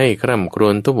ร่ำให้คร่ำคร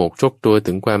วญทุบอกชกตัว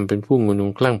ถึงความเป็นผู้งุนง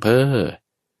งคลั่งเพ้อ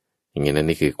อย่างนี้นั่น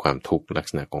นี่คือความทุกข์ลัก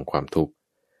ษณะของความทุกข์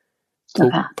ทุ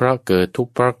กข์เพราะเกิดทุก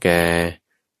ข์เพราะแก่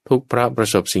ทุกข์เพราะประ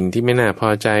สบสิ่งที่ไม่น่าพอ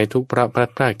ใจทุกข์เพราะพลัด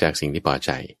พรากจากสิ่งที่พอใ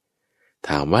จ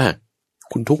ถามว่า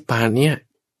คุณทุกข์ปานเนี่ย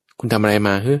คุณทำอะไรม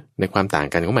าในความต่าง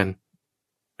กันของมัน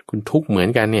คุณทุกข์เหมือน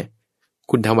กันเนี่ย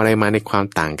คุณทำอะไรมาในความ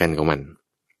ต่างกันของมัน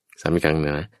สามอีกครั้ง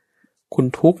นะคุณ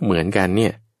ทุกข์เหมือนกันเนี่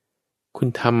ยคุณ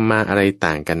ทำมาอะไร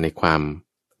ต่างกันในความ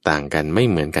ต่างกันไม่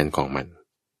เหมือนกันของมัน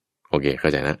โอเคเข้า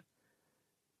ใจนะ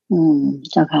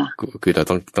เจ้าค่ะคือเรา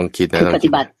ต้องคิดนะต้องป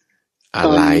ฏิบัติอะ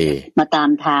ไรมาตาม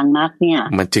ทางมรรคเนี่ย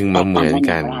มันจึงมาเหมือน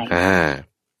กัน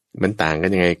มันต่างกัน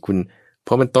ยังไงคุณเพ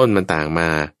ราะมันต้นมันต่างมา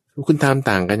คุณทำ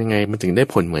ต่างกันยังไงมันถึงได้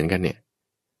ผลเหมือนกันเนี่ย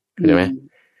เข้าใจไหม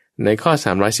ในข้อ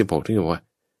316ที่บอกว่า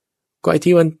ก็ไอ้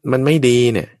ที่มันไม่ดี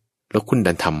เนี่ยแล้วคุณ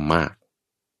ดันทำมาก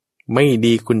ไม่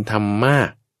ดีคุณทำมาก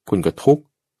คุณก็ทุกข์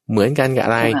เหมือนกันกับอ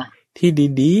ะไรที่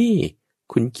ดี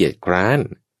ๆคุณเกลียดคร้าน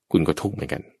คุณก็ทุกข์เหมือน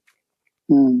กัน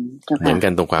เหมือนกั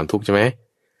นตรงความทุกข์ใช่ไหม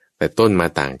แต่ต้นมา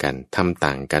ต่างกันทำ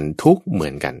ต่างกันทุกข์เหมื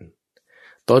อนกัน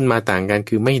ต้นมาต่างกัน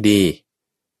คือไม่ดี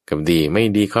กับดีไม่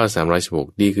ดีข้อ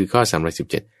316ดีคือข้อ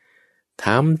317ท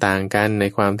ำต่างกันใน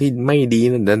ความที่ไม่ดี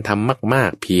นั่นดันทำมา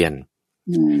กๆเพียร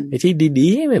ไอ้ที่ดี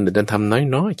ๆเนี่ยดันทำ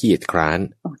น้อยๆเกลียดคร้าน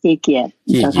ขี้เกียจ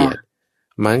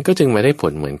มันก็จึงมาได้ผ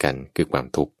ลเหมือนกันคือความ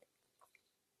ทุกข์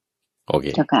โอเค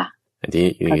อันที่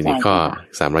ในข้อ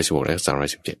316และ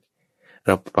317เร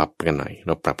าปรับกันหน่อ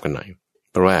ย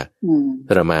เพราะว่า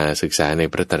ถ้าเรามาศึกษาใน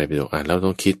พระไตรปิฎกเราต้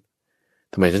องคิด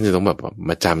ทำไมฉันจะต้องแบบ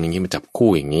มาจำอย่างนี้มาจับคู่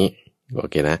อย่างนี้โอ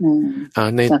เคนะ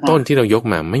ในต้นที่เรายก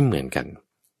มาไม่เหมือนกัน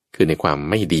คือในความ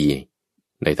ไม่ดี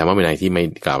ในธรรมวินัยที่ไม่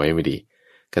กล่าวไว้ไม่ดี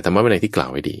กับธรรมวินัยที่กล่าว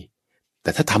ไว้ดีแต่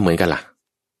ถ้าทำเหมือนกันล่ะ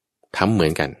ทำเหมือ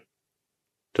นกัน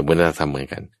สมมติเราทำเหมือน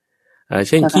กันเ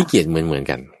ช่นขี้เกียจเหมือน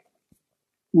กัน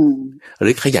หรื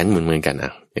อขยันเหมือนกัน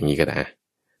อย่างนี้ก็ได้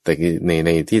แต่ใน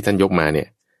ที่ท่านยกมาเนี่ย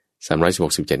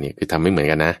316-17เนี่ยคือทำไม่เหมือน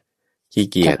กันนะขี้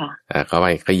เกียจเขาไป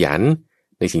ขยัน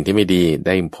ในสิ่งที่ไม่ดีไ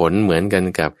ด้ผลเหมือนกัน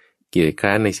กับเกียจค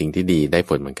ร้านในสิ่งที่ดีได้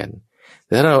ผลเหมือนกันแ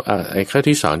ต่ถ้าเราไอ้ข้อ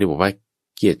ที่2ที่บอกว่า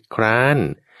เกียจคร้าน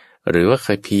หรือว่าเค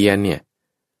ยเพียรเนี่ย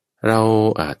เรา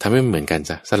ทำไม่เหมือนกัน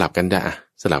สลับกันได้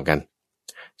สลับกัน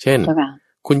เช่น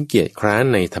คุณเกียจคร้าน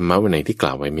ในธรรมวินัยที่กล่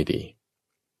าวไว้ไม่ดี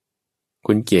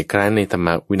คุณเกียจคร้านในธรรม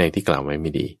วินัยที่กล่าวไว้ไ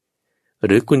ม่ดีห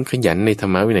รือคุณขยันในธร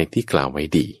รมวินัยที่กล่าวไว้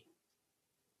ดี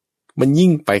มันยิ่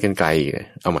งไปกันไกล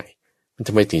เอาใหม่มันท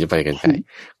ำไมถึงจะไปกันไกล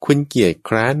คุณเกียจค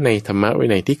ร้านในธรรมวิ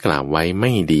นัยที่กล่าวไว้ไ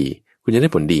ม่ดีคุณจะได้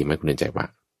ผลดีไหมคุณเดินใจว่า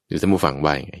หรือท่านผู้ฟัง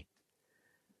ว่ายังไง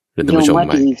หรือท่านผู้ชมว่า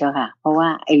ดีเจ้าค่ะเพราะว่า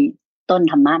ไอ้ต้น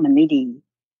ธรรมะมันไม่ดี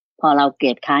พอเราเกี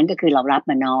ยจคร้านก็คือเรารับ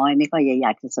มาน้อยไม่ค่อยอย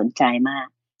ากจะสนใจมาก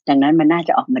ดังนั้นมันน่าจ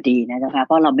ะออกมาดีนะเจ้าค่ะเพ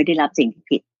ราะเราไม่ได้รับสิ่งที่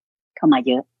ผิดเข้ามา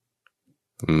เยอะ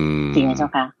จริงไหมเจ้า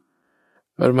ค่ะ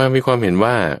มามีความเห็น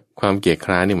ว่าความเกียจค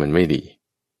ร้านนี่มันไม่ดี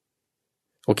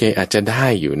โอเคอาจจะได้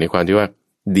อยู่ในความที่ว่า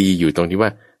ดีอยู่ตรงที่ว่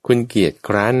าคุณเกียจค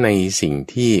ร้านในสิ่ง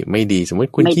ที่ไม่ดีสมม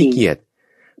ติคุณขี้เกี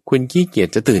ยจ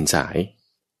จะตื่นสาย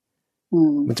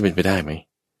มันจะเป็นไปได้ไหม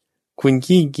คุณ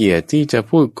ขี้เกียจที่จะ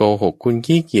พูดโกหกคุณ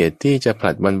ขี้เกียจที่จะผ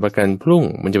ลัดวันประกันพรุ่ง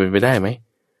มันจะเป็นไปได้ไหม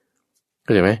เข้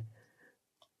าใจไหม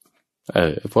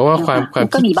เพราะว่าความ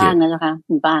ก็มีบ้างนะเจ้าค่ะ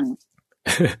มีบ้าง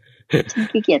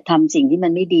ขี้เกียจทำสิ่งที่มั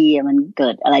นไม่ดีมันเกิ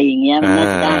ดอะไรอย่างเงี้ยมันน่า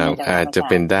จะได้อาจจะ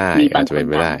เป็นได้อาจจะเป็น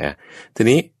ไปได้ที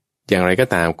นี้อย่างไรก็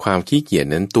ตามความขี้เกียจ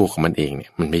นั้นตัวของมันเองเนี่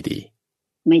ยมันไม่ดี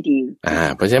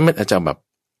เพราะฉะนั้นมันอาจจะแบบ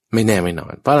ไม่แน่ไม่นอ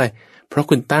นเพราะอะไรเพราะ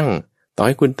คุณตั้งต่อใ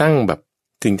ห้คุณตั้งแบบ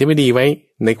สิ่งที่ไม่ดีไว้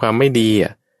ในความไม่ดี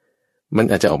มัน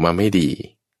อาจจะออกมาไม่ดี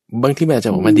บางที่มันอาจจ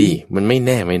ะออกมาดีมันไม่แ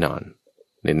น่ไม่นอน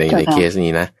ในเคส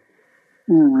นี้นะ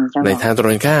ในทางตร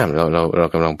งข้ามเรา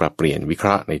กำลังปรับเปลี่ยนวิเคร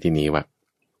าะห์ในที่นี้ว่า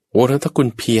โอ้แล้วถ้าคุณ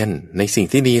เพียรในสิ่ง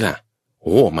ที่ดีล่ะโ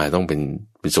อ้ออกมาต้องเ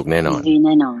ป็นสุขแน่นอน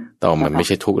ต่อมันไม่ใ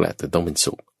ช่ทุกข์แหละแต่ต้องเป็น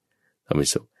สุขต้องเป็น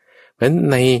สุขเพราะฉะนั้น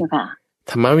ใน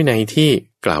ธรรมวินัยที่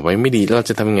กล่าวไว้ไม่ดีเรา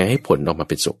จะทำยังไงให้ผลออกมา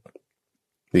เป็นสุข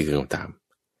นี่คือคำถาม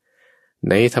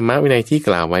ในธรรมวินัยที่ก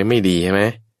ล่าวไว้ไม่ดีใช่ไหม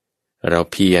เรา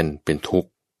เพียรเป็นทุกข์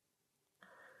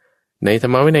ในธร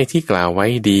รมวินัยที่กล่าวไว้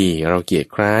ดีเราเกียจ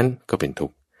คร้านก็เป็นทุ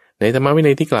กข์ในธรรมวิ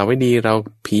นัยที่กล่าวไว้ดีเรา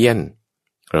เพียร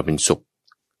เราเป็นสุข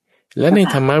และใน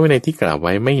ธรรมะวินัยที่กล่าวไ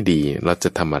ว้ไม่ดีเราจะ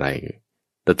ทำอะไร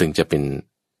เราถึงจะเ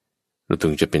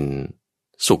ป็น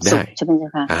สุขได้ใช่ไหมเจ้า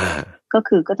ค่ะก็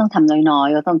คือก็ต้องทำน้อย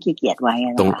ๆก็ต้องขี้เกียจไว้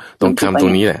ตรงคำตร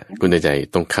งนี้แหละคุณใจ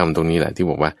ตรงคำตรงนี้แหละที่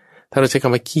บอกว่าถ้าเราใช้ค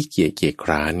ำว่าขี้เกียจเกียจค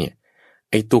ร้านเนี่ย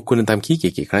ไอตัวคุณธรรมขี้เกี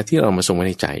ยจเกียจคร้านที่เรามาทรงไว้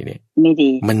ในใจเนี่ยไม่ดี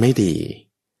มันไม่ดี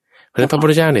เพราะฉะนั้นพระพุท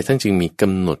ธเจ้าเนี่ยท่านจึงมีก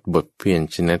ำหนดบทเพียร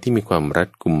ชนะที่มีความรัด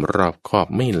กุมรอบคอบ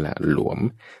ไม่ละหลวม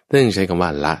ท่านใช้คำว่า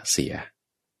ละเสีย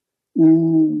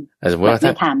สมมติว่า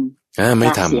ถ้าไม่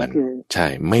ทำมันใช่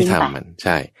ไม่ทำมันใ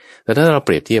ช่แต่ถ้าเราเป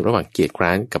รียบเทียบระหว่างเกียจคร้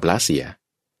านกับละเสีย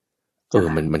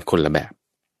มันคนละแบบ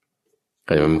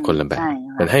ก็มันคนละแบบ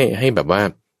มันให้แบบว่า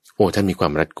โอ้ท่านมีควา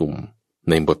มรัดกุม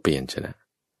ในบทเปลี่ยนชนะ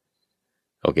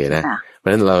โอเคนะเพราะ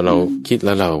ฉะนั้นเราคิดแ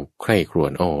ล้วเราใคร่ครว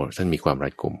ญท่านมีความรั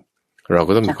ดกุมเรา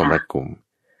ก็ต้องมีความรัดกุม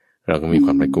เราก็มีคว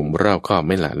ามรัดกุมรอบคอบ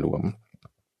ไม่หละหลวม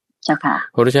เจ้าค่ะ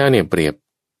พระพุทธเจ้าเนี่ยเปรียบ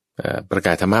ประก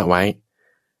าศธรรมะไว้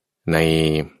ใน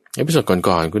เอพิโซด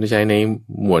ก่อนๆคุณใจใน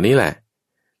หมวดนี้แหละ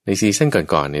ในซีซั่น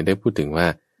ก่อนๆเนี่ยได้พูดถึงว่า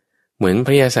เหมือนพ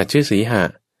ระยาสัตว์ชื่อสีหะ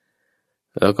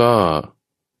แล้วก็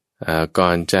ก่อ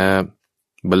นจะ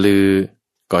บรรลือ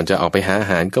ก่อนจะออกไปหาอา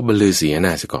หารก็บรรลือเสียหน้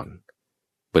าซะก่อน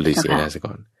บรรลือเสียหน้าซะ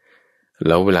ก่อนแ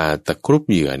ล้วเวลาตะครุบ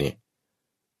เหยื่อเนี่ย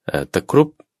ตะครุบ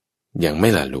ยังไม่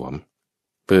หละหลวม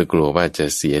เพื่อกลัวว่าจะ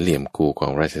เสียเหลี่ยมคู่ขอ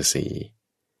งราชสีห์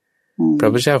พระ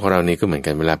พุทธเจ้าของเรานี่ก็เหมือน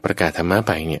กันเวลาประกาศธรรมะไ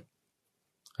ปเนี่ย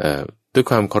ด้วย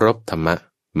ความเคารพธรรมะ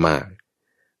มาก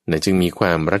จึงมีคว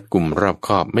ามรัดกุมรอบค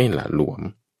อบไม่หละหลวม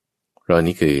เพราะ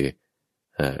นี่คือ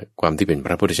ความที่เป็นพ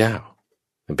ระพุทธเจ้า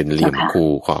มันเป็นเหลี่ยมคู่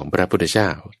ของพระพุทธเจ้า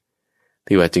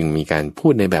ที่ว่าจึงมีการพู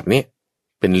ดในแบบนี้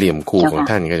เป็นเหลี่ยมคู่ของ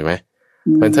ท่านก็ใช่ไหม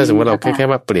มันถ้าสมมติเราแค่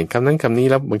ว่าเปลี่ยนคำนั้นคำนี้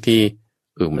แล้วบางที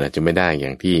มันอาจจะไม่ได้อย่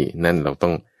างที่นั่นเราต้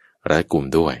องรัดกุม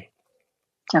ด้วย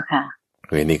เจ้าค่ะ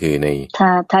นี่คือใน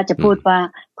ถ้าจะพูดว่า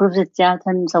พระพุทธเจ้าท่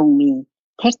านทรงมี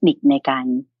เทคนิคใน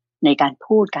การ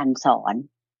พูดการสอน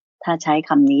ถ้าใช้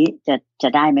คำนี้จะ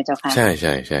ได้ไหมเจ้าค่ะใช่ใ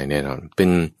ช่ใช่แน่นอนเป็น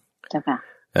เจ้าค่ะ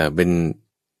เป็น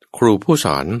ครูผู้ส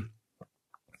อน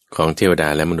ของเทวดา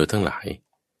และมนุษย์ทั้งหลาย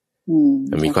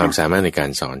มีความสามารถในการ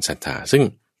สอนศรัทธาซึ่ง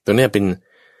ตัวนี้เป็น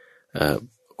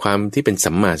ความที่เป็น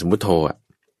สัมมาสัมพุทโธอ่ะ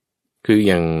คือ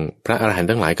อย่างพระอรหันต์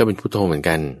ทั้งหลายก็เป็นพุทโธเหมือน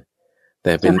กันแ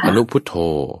ต่เป็นอนุพุทโธ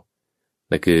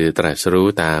นั่นคือตรัสรู้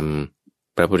ตาม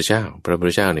พระพุทธเจ้าพระพุท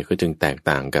ธเจ้าเนี่ยก็จึงแตก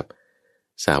ต่างกับ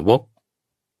สาวก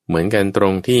เหมือนกันตร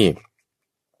งที่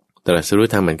ตรัสรู้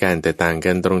ธรรมเหมือนกันแต่ต่าง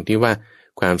กันตรงที่ว่า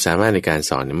ความสามารถในการ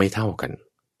สอนไม่เท่ากัน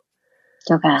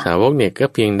สาวกเนี่ยก็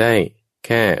เพียงได้แ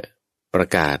ค่ประ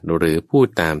กาศหรือพูด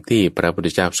ตามที่พระพุทธ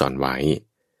เจ้าสอนไว้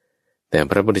แต่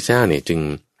พระพุทธเจ้าเนี่ยจึง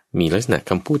มีลักษณะ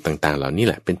คำพูดต่างๆเหล่านี้แ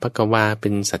หละเป็นภควาเป็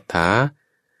นศรัทธา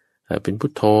เป็นพุ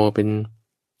ทโธเป็น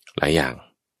หลายอย่าง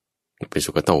เป็น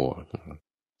สุขโต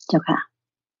เจ้าค่ะ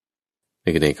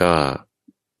นี่ก็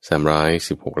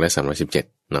316และ317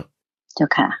เนาะเจ้า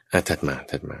ค่ะถัดมา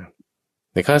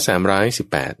ในข้อ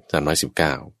318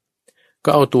 319ก็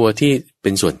เอาตัวที่เป็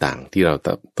นส่วนต่างที่เรา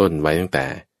ต้นไว้ตั้งแต่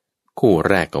คู่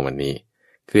แรกของวันนี้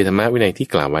คือธรรมะวินัยที่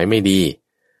กล่าวไว้ไม่ดี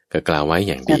ก็กล่าวไว้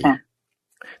อย่างดี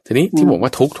ทีนี้ที่บอกว่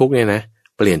าทุกเนี่ยนะ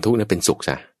เปลี่ยนทุกเนี่ยเป็นสุข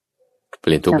จ้ะเป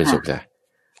ลี่ยนทุกเป็นสุขจ้ะ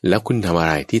แล้วคุณทำอะ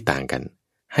ไรที่ต่างกัน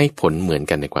ให้ผลเหมือน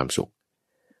กันในความสุข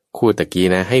คู่ตะกี้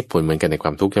นะให้ผลเหมือนกันในคว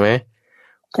ามทุกข์ใช่ไหม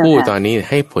คู่ตอนนี้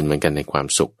ให้ผลเหมือนกันในความ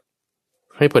สุข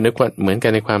ให้ผลเหมือนกั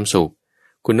นในความสุข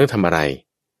คุณต้องทำอะไร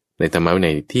ในธรรมะวิ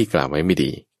นัยที่กล่าวไว้ไม่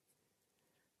ดี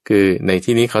คือใน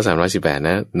ที่นี้เขา318น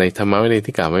ะในธรรมะวินัย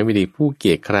ที่กล่าวไว้ไม่ดีผู้เ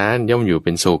กียจคร้านย่อมอยู่เ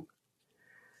ป็นสุข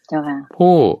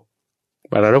ผู้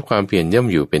ปรารภความเพียรย่อม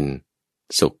อยู่เป็น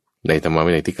สุขในธรรมะ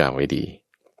วินัยที่กล่าวไว้ดี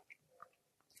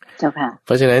เพ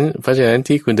ราะฉะนั้น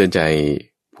ที่คุณเตือนใจ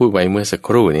พูดไว้เมื่อสักค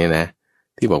รู่นี้นะ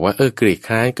ที่บอกว่าเกลียดค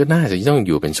ร้านก็น่าจะต้องอ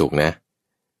ยู่เป็นสุขนะ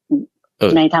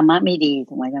ในธรรมะไม่ดี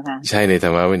ถูกไหมเจ้าค่ะใช่ในธร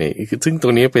รมะวินัยซึ่งตร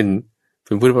งนี้เป็น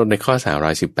พูดในข้อ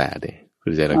318เลยคุณ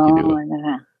ใจลองคิดดู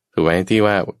ถูกไหมที่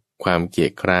ว่าความเกีย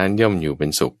จคร้านย่อมอยู่เป็น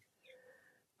สุข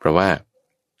เพราะว่า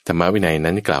ธรรมะวินัย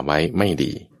นั้นกล่าวไว้ไม่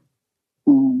ดี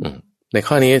ใน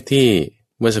ข้อนี้ที่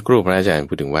เมื่อสักครู่พระอาจารย์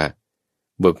พูดถึงว่า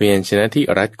บทเรียนชนะที่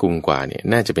รัดกุมกว่าเนี่ย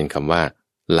น่าจะเป็นคำว่า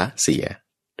ละเสีย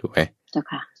ถูกไหมเจ้า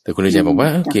ค่ะแต่คุณใจบอกว่า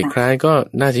เกียจคร้านก็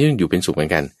น่าจะอยู่เป็นสุขเหมือ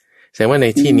นกันแสดงว่าใน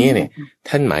ที่นี้เนี่ย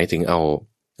ท่านหมายถึงเอา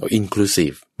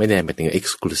inclusive ไม่ได้หมายถึง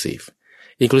exclusive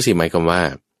หมายความว่า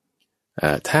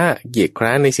ถ้าเกียจคร้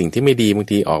านในสิ่งที่ไม่ดีบาง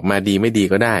ทีออกมาดีไม่ดี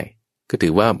ก็ได้ก็ถื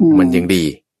อว่ามันยังดี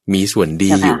มีส่วนดี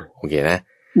อยู่โอเคนะ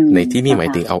ในที่นี้หมาย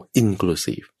ถึงเอา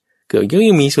inclusive เกิด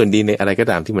ยังมีส่วนดีในอะไรก็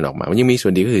ตามที่มันออกมามันยังมีส่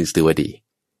วนดีก็คือถือว่าดี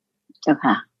เจ้า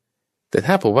ค่ะแต่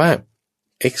ถ้าผมว่า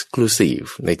exclusive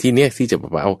ในที่นี้ที่จะบอ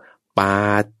กว่าเอาปา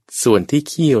ดส่วนที่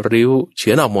ขี้ริ้วเฉื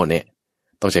อนออกหมดเนี่ย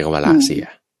ต้องใช้คำว่าละเสีย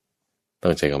ต้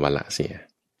องใช้คำว่าละเสีย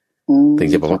ถึง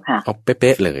จะบอกว่าเอาเ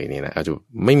ป๊ะๆเลยเนี่ยนะอาจจะ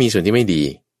ไม่มีส่วนที่ไม่ดี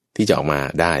ที่จะออกมา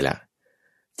ได้ละ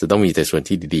จะต้องมีแต่ส่วน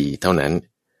ที่ดีๆเท่านั้น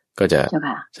ก็จะ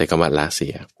ใช้คำว่าละเสี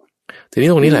ยทีนี้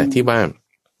ตรงนี้แหละที่ว่า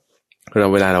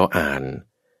เวลาเราอ่าน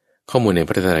ข้อมูลในพ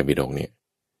ระไตรปิฎกเนี่ย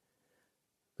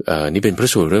นี่เป็นพระ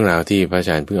สูตรเรื่องราวที่พระอา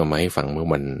จารย์เพิ่งเอามาให้ฟังเมื่อ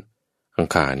วันอัง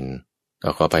คาร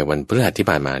ขอไปวันพฤหัสที่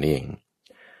ผ่านมานี่เอง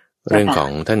เรื่องของ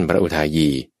ท่านพระอุทายี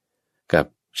กับ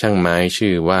ช่างไม้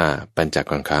ชื่อว่าปัญจ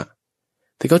กังคะ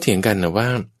ที่เขาเถียงกันนะว่า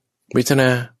เวทนา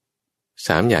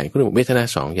3อย่างคุณหนึ่งบอกเวทนา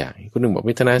2อย่างคุณหนึ่งบอกเ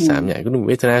วทนา3อย่างคุณหนึ่ง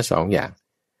เวทนา2อย่าง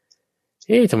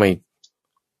ทำไม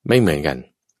ไม่เหมือนกัน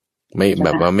ไม่แบ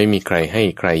บว่าไม่มีใครให้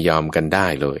ใครยอมกันได้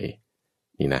เลย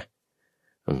นี่นะ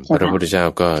พระพุทธเจ้า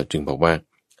ก็จึงบอกว่า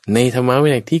ในธรรมะวิ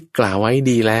นัยที่กล่าวไว้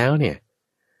ดีแล้วเนี่ย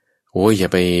โอ้ยอย่า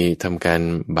ไปทำการ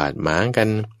บาดหมางกัน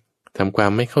ทำควา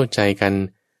มไม่เข้าใจกัน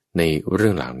ในเรื่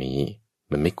องเหล่านี้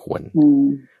มันไม่ควร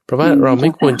เพราะว่าเราไ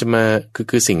ม่ควรจะมา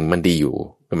คือสิ่งมันดีอยู่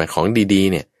หมายของดี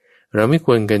ๆเนี่ยเราไม่ค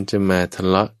วรกันจะมาทะ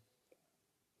เลาะ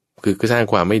คือสร้าง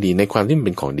ความไม่ดีในความที่มันเ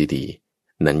ป็นของดี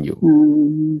ๆนั้นอยู่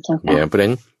เนี่ยเพราะฉะ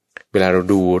นั้นเวลาเรา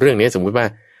ดูเรื่องนี้สมมุติว่า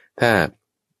ถ้า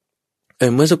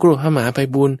เมื่อสักครู่พระมหาไพ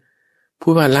บูลย์พู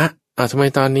ดว่าละทำไม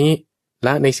ตอนนี้ล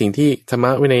ะในสิ่งที่ธรรม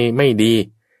ะวินัยไม่ดี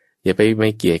อย่าไปไม่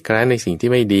เกียจคร้านในสิ่งที่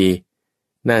ไม่ดี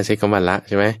น่าใช้คำว่าละใ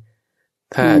ช่ไหม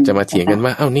ถ้าจะมาเถียงกันว่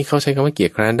านี่เขาใช้คำว่าเกีย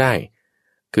จคร้านได้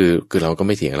คือเราก็ไ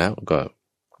ม่เถียงแล้ว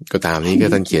ก็ตามนี้ก็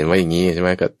ท่านเขียนไว้อย่างนี้ใช่ไหม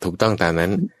ก็ถูกต้องตามนั้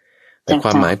นแต่คว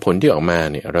ามหมายผลที่ออกมา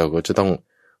เนี่ยเราก็จะต้อง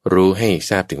รู้ให้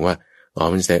ทราบถึงว่า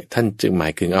มันท่านจึงหมา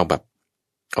ยถึงเอาแบบ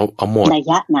เอาหมดนัย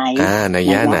ยะไหนนัย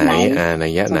ยะไหนนั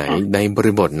ยยะไหนในบ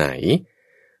ริบทไหน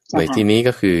ในที่นี้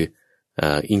ก็คือ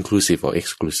inclusive or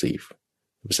exclusive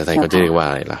ภาษาไทยเขาจะเรียกว่า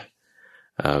อะไรล่ะ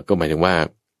ก็หมายถึงว่า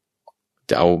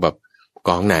จะเอาแบบก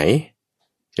องไหน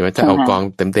ใช่ไหมถ้าเอากอง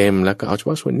เต็มๆแล้วก็เอาเฉพ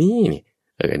าะส่วนนี้นี่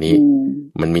อันนี้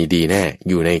มันมีดีแน่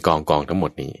อยู่ในกองทั้งหม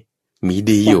ดนี้มี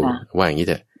ดีอยู่ว่าอย่างนี้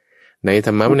เถอะในธ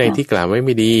รรมะวินัยที่กล่าวไว้ไ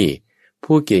ม่ดี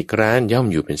ผู้เกียจคร้านย่อม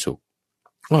อยู่เป็นสุข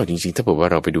จริงๆถ้าบอกว่า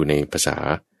เราไปดูในภาษา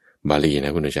บาลีน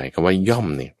ะคุณผู้ชมคำว่าย่อม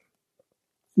เนี่ย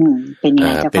เป็นยังไง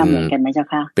เจ้าค่ะเหมือนกันไหมเจ้า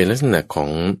ค่ะเป็นลักษณะของ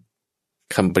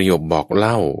คำประโยคบอกเ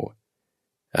ล่า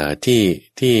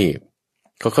ที่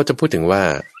เขาจะพูดถึงว่า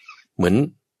เหมือน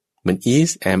is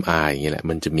am I อย่างเงี้ยแหละ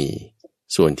มันจะมี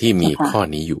ส่วนที่มีข้อ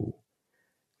นี้อยู่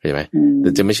เข้าใจไหมแต่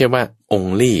จะไม่ใช่ว่า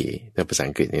only ในภาษา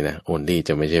อังกฤษนี่นะ only จ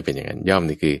ะไม่ใช่เป็นอย่างนั้นย่อม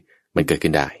นี่คือมันเกิด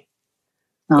ขึ้นได้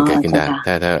มันเกิดขึ้นได้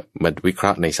ถ้ามาวิเครา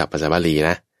ะห์ในศัพท์ภาษาบาลี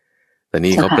นะแต่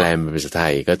นี่เขาแปลเป็นภาษาไท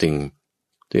ยก็จึง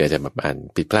อาจจะแบบอ่าน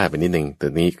ผิดพลาดไปนิดนึงแต่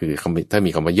นี้คือถ้า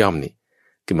มีคำว่าย่อมนี่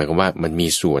คือหมายความว่ามันมี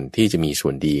ส่วนที่จะมีส่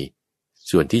วนดี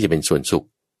ส่วนที่จะเป็นส่วนสุข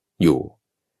อยู่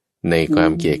ในควา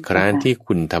มเกียจคร้านที่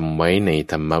คุณทำไว้ใน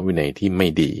ธรรมวินัยที่ไม่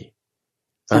ดี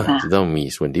จะต้องมี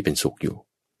ส่วนที่เป็นสุขอยู่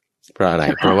เพราะอะไร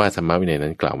เพราะว่าธรรมวินัยนั้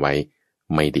นกล่าวไว้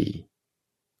ไม่ดี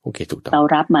โอเคถูกต้องเรา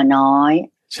รับมาน้อย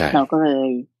เราก็เลย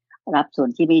รับส่วน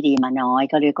ที่ไม่ดีมาน้อย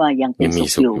ก็เรียกว่ายังเป็น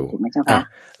สุขอยู่ถูกไหมเจ้าคะ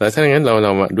แล้วถ้าอย่างนั้นเร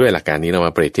าด้วยหลักการนี้เราม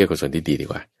าเปรียบเทียบกับส่วนที่ดีดี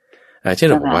กว่าเช่น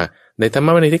เราบอกว่าในธรรม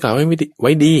ะวินัยที่กล่าวไ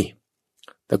ว้ดี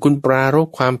แต่คุณปรารภ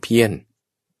ความเพียร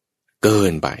เกิ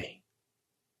นไป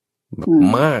แบบ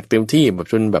มากเต็มที่แบบ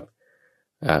จนแบบ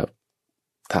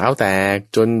เท้าแตก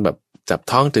จนแบบจับ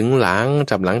ท้องถึงหลัง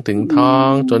จับหลังถึงท้อ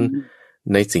งจน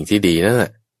ในสิ่งที่ดีนั่นแหล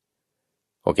ะ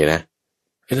โอเคนะ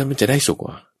แล้วมันจะได้สุขว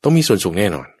ะต้องมีส่วนสุขแน่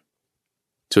นอน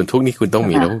ส่วนทุกข์นี่คุณต้อง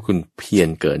มีแล้วคุณเพียร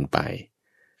เกินไป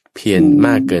เพียรม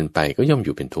ากเกินไปก็ย่อมอ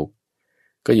ยู่เป็นทุกข์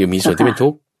ก็อยู่มีส่วนที่เป็นทุ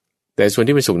กข์แต่ส่วน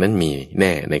ที่เป็นสุขนั้นมีแ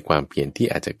น่ในความเพียรที่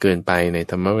อาจจะเกินไปใน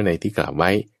ธรรมะวินัยที่กล่าวไว้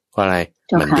เพราะอะไร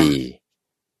มันดี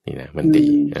นี่นะมันดี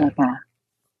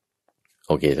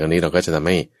โอเคตรงนี้เราก็จะทำใ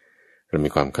ห้เรามี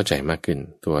ความเข้าใจมากขึ้น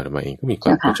ตัวเราเองก็มีคว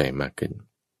ามเข้าใจมากขึ้น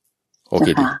โอเค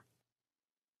ดี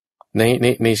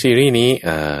ในซีรีส์นี้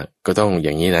ก็ต้องอ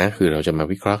ย่างนี้นะคือเราจะมา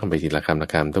วิเคราะห์กันไปทีละคำละ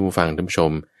คำท่านผู้ฟังท่านผู้ช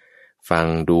มฟัง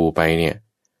ดูไปเนี่ย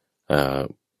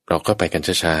เราก็ไปกัน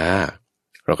ช้า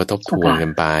ๆเราก็ทบทวนกั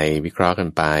นไปวิเคราะห์กัน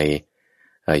ไป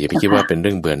อย่าไปคิดว่าเป็นเ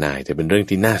รื่องเบื่อหน่ายแต่เป็นเรื่อง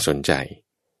ที่น่าสนใจ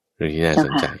เรื่องที่น่าส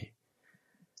นใจ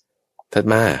ถัด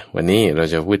มาวันนี้เรา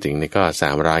จะพูดถึงในข้อ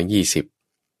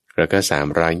320แล้วก็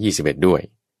321ด้วย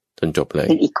จนจบเลย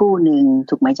เป็นอีกคู่หนึ่ง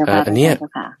ถูกไหมเจ้าค่ะอันนี้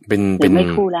เป็นไม่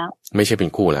คู่แล้วไม่ใช่เป็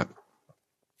นคู่แล้ว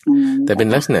แต่เป็น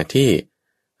ลักษณะที่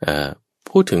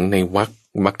พูดถึงในวร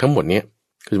รคทั้งหมดเนี้ย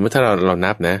คือสมมติถ้าเรา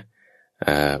นับนะ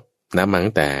นับมา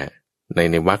ตั้งแต่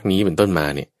ในวรรคนี้เป็นต้นมา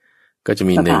เนี่ยก็จะ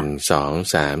มี1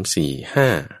 2 3 4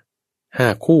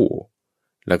 5คู่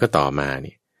แล้วก็ต่อมาเ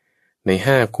นี่ยใน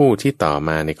5คู่ที่ต่อม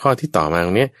าในข้อที่ต่อมาต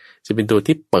รงนี้จะเป็นตัว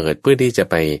ที่เปิดเพื่อที่จะ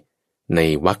ไปใน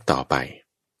วรรคต่อไป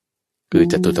คือ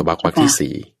จตุตวรรควรรค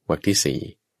ที่4วรรคที่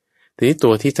4ทีนี้ตั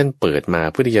วที่ท่านเปิดมา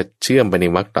เพื่อที่จะเชื่อมไปใน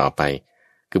วรรคต่อไป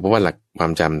คือเพราะว่าหลักควา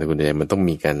มจำในคุณเดชมันต้อง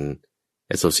มีการ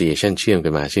association เชื่อมกั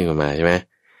นมาใช่ไหม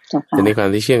แต่ในความ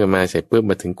ที่เชื่อมกันมาเสร็จปุ๊บ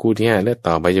มาถึงคู่ที่5แล้ว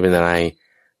ต่อไปจะเป็นอะไร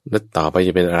แล้วต่อไปจ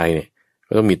ะเป็นอะไรเนี่ย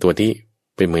ก็ต้องมีตัวที่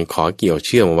เป็นเหมือนขอเกี่ยวเ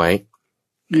ชื่อมเอาไว้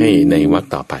ให้ในวรรค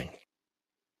ต่อไป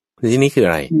ทีนี้คืออ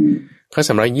ะไรข้อ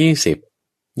320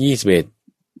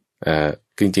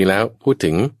 21จริงๆแล้วพูด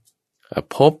ถึง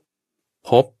พบ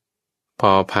พ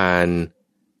อพาน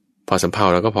พอสำเภา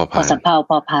แล้วก็พอพานพอสำเภา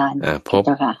พอพานพบ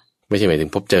ไม่ใช่หมายถึง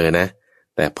พบเจอนะ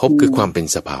แต่พบคือความเป็น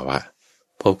สภาวะ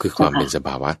พบคือความเป็นสภ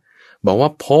าวะบอกว่า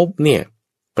พบเนี่ย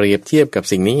เปรียบเทียบกับ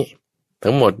สิ่งนี้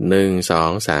ทั้งหมด1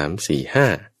 2 3 4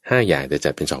 5อย่างแต่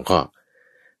จัดเป็น2ข้อ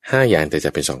5อย่างแต่จั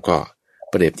ดเป็น2ข้อ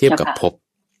เปรียบเทียบกับพบ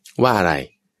ว่าอะไร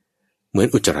เหมือน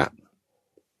อุจจาระ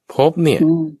ภพเนี่ย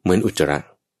เหมือนอุจจาระ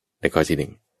ในข้อที่หนึ่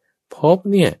งภพ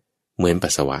เนี่ยเหมือนปั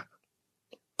สสาวะ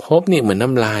ภพเนี่ยเหมือนน้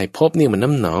ำลายภพเนี่ยเหมือน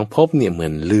น้ำหนองภพเนี่ยเหมือ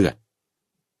นเลือด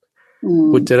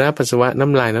อุจจาระปัสสาวะน้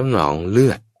ำลายน้ำหนองเลื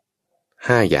อด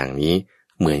5อย่างนี้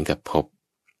เหมือนกับภพ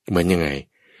เหมือนยังไง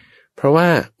เพราะว่า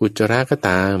อุจจาระก็ต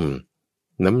าม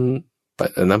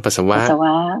น้ำปัสสาวะ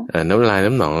น้ำลาย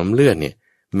น้ำหนองน้ำเลือดเนี่ย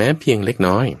แม้เพียงเล็ก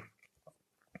น้อย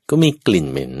ก็มีกลิ่น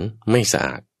เหม็นไม่สะอ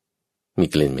าดมี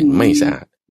กลิ่นเหม็นไม่สะอาด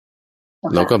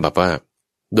แล้วก็แบบว่า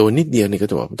โดนนิดเดียวนี่ก็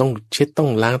จะบอกต้องเช็ดต้อง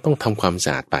ล้างต้องทำความส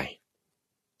ะอาดไป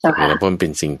เพราะมันเป็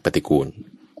นสิ่งปฏิกูล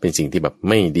เป็นสิ่งที่แบบ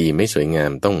ไม่ดีไม่สวยงา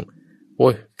มต้องโอ้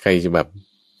ยใครจะแบบ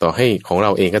ต่อให้ของเร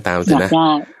าเองก็ตามสินะ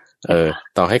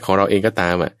ต่อให้ของเราเองก็ตา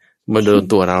มมาโดน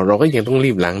ตัวเราก็ยังต้องรี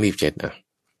บล้างรีบเช็ด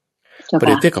ประเ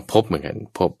ดี๋ยวเทียบกับภพเหมือนกัน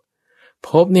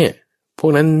ภพเนี่ยพว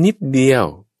กนั้นนิดเดียว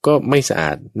ก็ไม่สะอา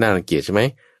ดน่ารังเกียจใช่ไหม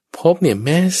ภพเนี่ยแ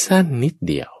ม้สั้นนิด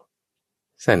เดียว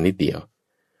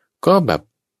ก็แบบ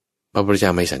พระพุทธเจ้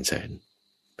าไม่สรรเสริญ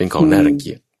เป็นของน่ารังเ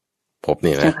กียจภพเ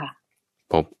นี่ยนะ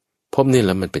ภพนี่แ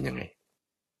ล้วมันเป็นยังไง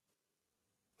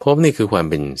ภพนี่คือความ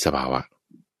เป็นสภาวะ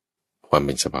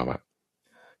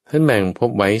ท่านแบ่งภพ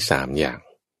ไว้3อย่าง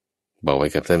บอกไว้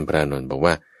กับท่านพระอานนท์บอก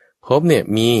ว่าภพเนี่ย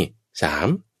มี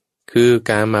3คือ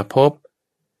การมาภพ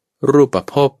รูป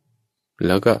ภพแ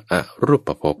ล้วก็อรูป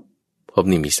ภพภพ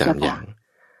นี่มี3อย่าง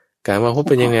การมาภพ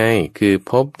เป็นยังไงคือ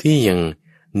ภพที่ยัง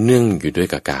เนื่องอยู่ด้วย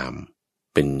กับกาม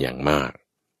เป็นอย่างมาก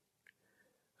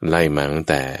ไล่มาตั้ง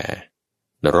แต่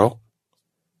นรก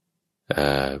อ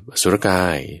สุรกา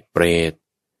ยเปรต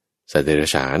สัตว์เดรั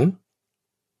จฉาน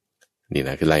นี่น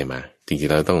ะคือไล่มาจริง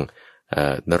ๆเราต้อง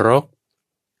นรก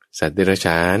สัตว์เดรัจฉ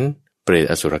านเปรต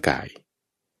อสุรกาย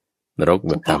นรกแ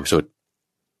บบต่ำสุด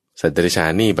สัตว์เดรัจฉา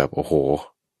นนี่แบบโอ้โห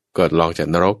ก็ลองจาก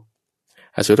นรก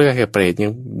อสุรกายกับเปรต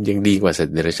ยังดีกว่าสัต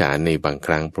ว์เดรัจฉานในบางค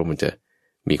รั้งเพราะมันจะ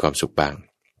มีความสุขบ้าง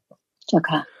เจ้า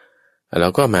ค่ะแล้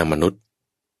วก็มามนุษย์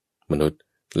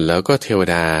แล้วก็เทว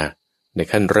ดาใน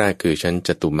ขั้นแรกคือชั้นจ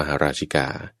ตุมหาราชิกา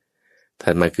ถั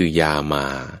ดมาคือยามา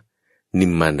นิ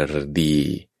มมานรดี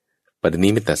ปรินิ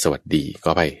มิตสวัสดีก็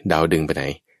ไปดาวดึงไปไหน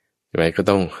ใช่ไหมก็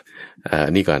ต้อง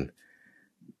นี่ก่อน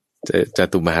จ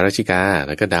ตุมหาราชิกาแ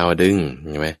ล้วก็ดาวดึง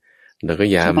ใช่ไหมแล้วก็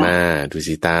ยามาดุ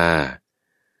สิตา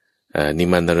นิม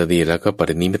มานรดีแล้วก็ป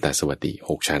รินิมิตสวัสดี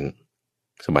6ชั้น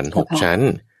สวรรค์6ชั้น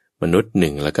มนุษย์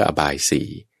1แล้วก็อบาย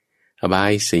4อบา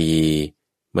ย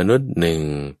4มนุษย์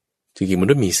1จริงๆม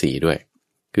นุษย์มี4ด้วย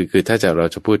คือถ้าเรา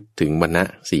จะพูดถึงวรรณะ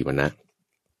4วรรณะ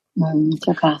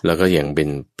แล้วก็อย่างเป็น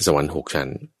สวรรค์6ชั้น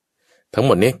ทั้งห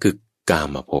มดนี้คือกา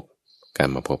มภ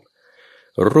พ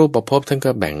รูปภพท่านก็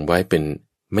แบ่งไว้เป็น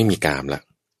ไม่มีกามละ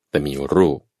แต่มีรู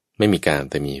ปไม่มีกาม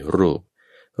แต่มีรู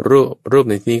ป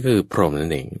ในที่นี้คือพรหมนั่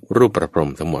นเองรูปประพรห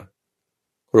มทั้งหมด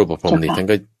รูปประพรหมนี่ท่าน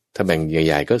ก็ถ้าแบ่งใ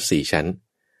หญ่ๆก็4ชั้น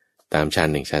ตามชั้น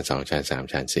1ชั้น2ชั้น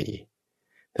3ชั้น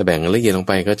4ถ้าแบ่งละเอียดลง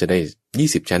ไปก็จะได้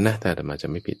20ชั้นนะถ้าอาตมาจะ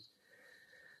ไม่ผิด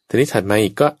ทีนี้ถัดมาอี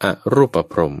กก็อรูป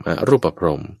พรหมรูปพร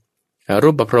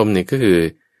หมนี่ก็คือ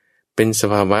เป็นส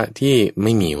ภาวะที่ไ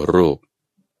ม่มีรูป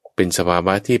เป็นสภาว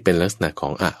ะที่เป็นลักษณะขอ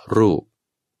งอรูป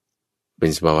เป็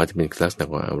นสภาวะที่เป็นลักษณะ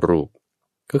ของอรูป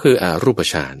ก็คืออรูป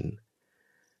ฌาน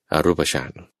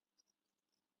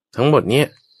ทั้งหมดเนี้ย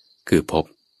คือภพ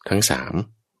ทั้ง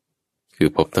3คือ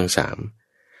ภพทั้ง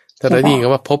3ถ้าเราได้ยินค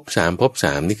ำว่าภพ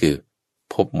3นี่คือ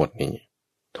ภพหมดนี้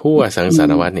ทั่วสังสา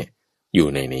รวัฏเนี่ยอยู่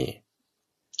ในนี้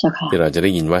ที่เราจะได้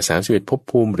ยินว่า31ภพ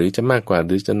ภูมิหรือจะมากกว่าห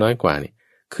รือจะน้อยกว่านี่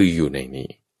คืออยู่ในนี้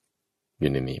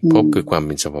ภพคือความเ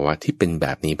ป็นสภาวะที่เป็นแบ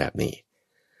บนี้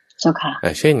เจ้าค่ะ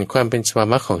เช่นความเป็นสภา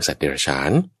วะของสัตว์เดรัจฉา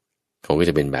นเขาก็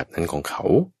จะเป็นแบบนั้นของเขา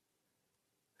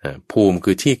ภูมิ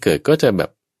คือที่เกิดก็จะแบ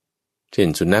บเช่น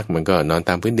สุนัขมันก็นอน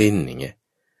ตามพื้นดินอย่างเงี้ย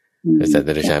สัตว์เด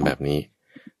รัจฉานแบบนี้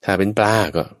ถ้าเป็นปลา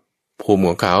ก็ภูมิข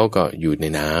องเขาก็อยู่ใน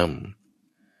น้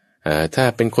ำถ้า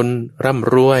เป็นคนร่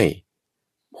ำรวย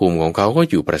ภูมิของเขาก็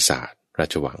อยู่ปราสาทรา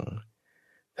ชวัง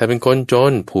ถ้าเป็นคนจ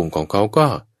นภูมิของเขาก็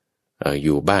อ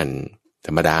ยู่บ้านธ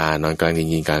รรมดานอนกลางดิน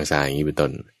ยิงกลางทรายอย่างนี้เป็นต้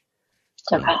น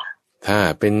ถ้า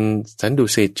เป็นสันดุ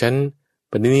สิตชั้น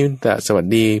ปรินิมิตสวัส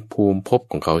ดีภูมิภพ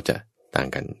ของเขาจะต่าง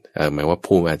กันหมายว่า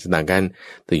ภูมิอาจจะต่างกัน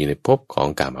แต่อยู่ในภพของ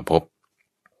กามภพ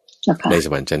ในส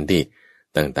วรรค์ชั้นที่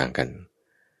ต่างๆกัน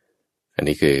อัน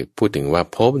นี้คือพูดถึงว่า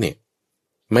ภพเนี่ย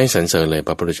ไม่สรรเสริญเลยพ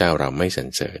ระพุทธเจ้าเราไม่สรร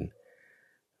เสริญ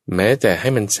แม้แต่ให้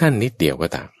มันสั้นนิดเดียวก็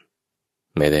ตาม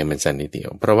แม้แต่มันสั้นนิดเดียว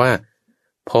เพราะว่า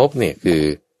ภพเนี่ยคือ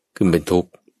เป็นทุกข์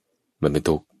มันเป็น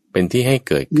ทุกข์เป็นที่ให้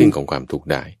เกิดขึ้นของความทุกข์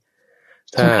ได้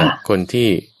ถ้าคนที่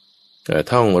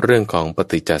ท่องเรื่องของป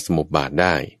ฏิจจสมุปบาทไ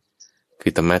ด้คื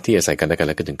อธรรมะที่อาศัยกันและกันแ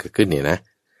ล้วก็จึงเกิดขึ้นเนี่ยนะ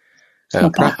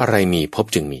เพราะอะไรมีภพ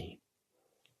จึงมี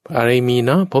อะไรมีเ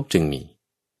นาะภพจึงมี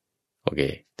โอเค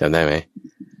จำได้ไหม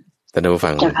แต่ถ้าผู้ฟั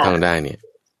งท่องได้เนี่ย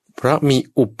เพราะมี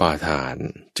อุปาทาน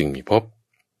จึงมีภพ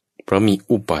เพราะมี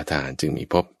อุปาทานจึงมี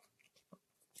ภพ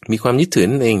มีความยึดถือ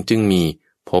นั่นเองจึงมี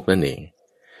ภพนั่นเอง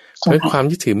เพราะความ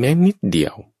ยึดถือแม้นิดเดี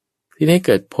ยวที่ได้เ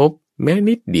กิดภพแม้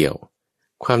นิดเดียว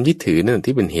ความยึดถือนั่น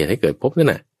ที่เป็นเหตุให้เกิดภพนั่น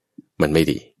น่ะมันไม่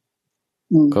ดี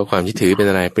ก็ความยึดถือเป็น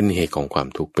อะไรเป็นเหตุของความ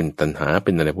ทุกข์เป็นตัณหาเ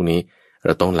ป็นอะไรพวกนี้เร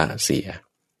าต้องละเสีย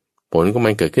ผลของ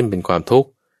มันเกิดขึ้นเป็นความทุกข์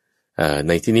ใ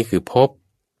นที่นี้คือภพ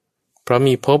เพราะ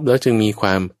มีภพแล้วจึงมีคว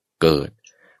ามเกิด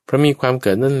เพราะมีความเ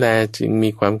กิดนั่นแหละจึงมี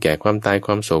ความแก่ความตายค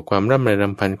วามโศกความร่ำไรร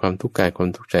ำพันความทุกข์กายความ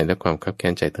ทุกข์ใจและความคับแค้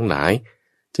นใจทั้งหลาย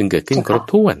จึงเกิดขึ้นครบ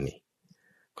ถ้วนนี่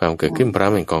ความเกิดขึ้นพร้อ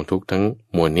มแห่งกองทุกข์ทั้ง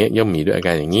มวลนี้ย่อมมีด้วยอาก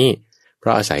ารอย่างนี้เพรา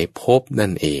ะอาศัยภพนั่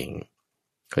นเอง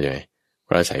เข้าใจไหมเพ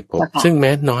ราะอาศัยภพซึ่งแ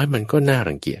ม้น้อยมันก็น่า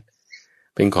รังเกียจ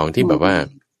เป็นของที่แบบว่า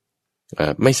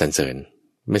ไม่สรรเสริญ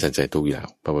ทุกอย่าง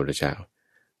พระพุทธเจ้า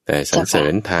แต่สรรเสริ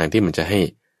ญทางที่มันจะให้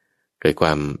เกิดคว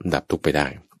ามดับทุกข์ไปได้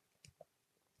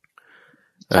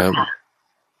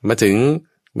มา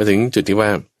ถึงจุดที่ว่า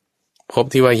ภพ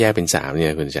ที่ว่าแยกเป็น3เนี่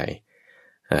ยคุณใจ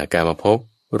การมาภพ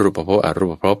รูปภพอรู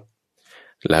ปภพ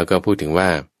แล้วก็พูดถึงว่า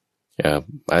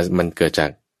มันเกิดจาก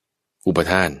อุป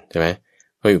ทานใช่ไหม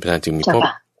เพราะอุปทานจึงมีภพ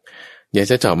อยาก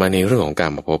จะเจาะมาในเรื่องของกา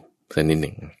รมาภพสักนิดห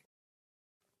นึ่ง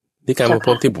ที่การมาภ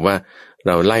พที่บอกว่าเ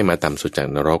ราไล่มาต่ำสุดจาก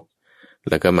นรก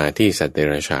แล้วก็มาที่สัตว์เด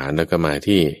รัจฉานแล้วก็มา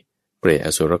ที่เปรตอ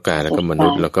สุรกายแล้วก็มนุ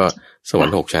ษย์แล้วก็สวรร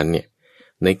ค์6ชั้นเนี่ย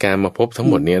ในการมาพบทั้ง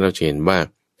หมดนี้เราเห็นว่า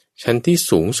ชั้นที่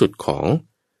สูงสุดของ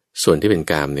ส่วนที่เป็น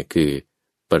กามเนี่ยคือ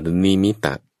ปรินิมิต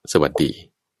สวัสดี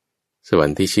สวรร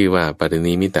ค์ที่ชื่อว่าปริ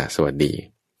นิมิตสวัสดี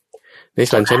ใน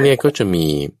สวรรค์ชั้นเนี่ยก็จะมี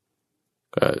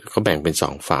เขาแบ่งเป็น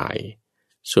2ฝ่าย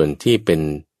ส่วนที่เป็น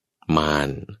มาร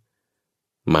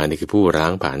นี่คือผู้ร้า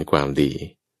งผลาญความดี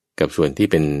กับส่วนที่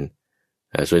เป็น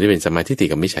สัมมาทิฏฐิ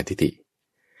กับมิจฉาทิฏฐิ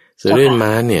ส่วนเรื่องม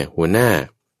ารเนี่ยหัวหน้า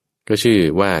ก็ชื่อ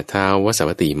ว่าท้าววสัพ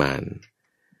พติมาร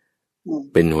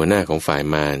เป็นหัวหน้าของฝ่าย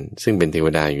มารซึ่งเป็นเทว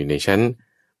ดาอยู่ในชั้น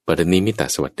ปรินิมิต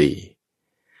สวัสดี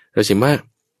เราเห็นว่า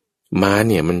มาร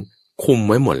เนี่ยมันคุม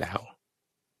ไว้หมดแล้ว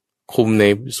คุมใน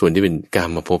ส่วนที่เป็นกา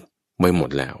มภพไว้หมด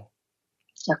แล้ว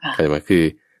เข้าใจไหมคือ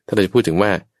ถ้าเราจะพูดถึงว่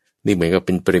านี่เหมือนกับเ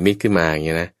ป็นปริมิตขึ้นมาอย่างเ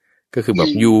งี้ยนะก็คือแบบ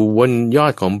อยู่บนยอ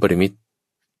ดของปริมิต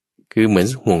คือเหมือน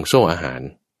ห่วงโซ่อาหาร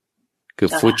คือ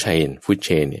food chain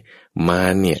เนี่ยมา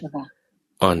เนี่ย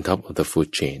on top of the food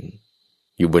chain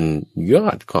อยู่บนยอ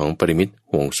ดของปริมิต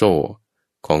ห่วงโซ่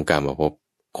ของกามภพ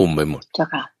คุมไปหมด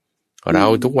เรา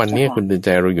ทุกวันนี้คุณใจ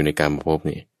เราอยู่ในกามภพ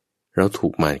นี่เราถู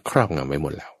กมารครอบงำไว้หม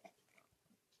ดแล้ว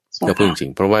ก็พูดจริ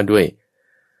งเพราะว่าด้วย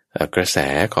กระแส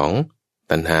ของ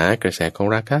ตัณหากระแสของ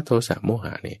ราคะโทสะโมห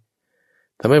ะนี่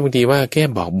ทำให้บางทีว่าแค่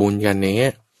บอกบุญกันเนี้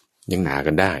ยยังด่า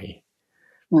กันได้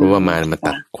เพราะว่ามัน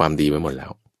ตัดความดีไว้หมดแล้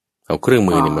วเอาเครื่อง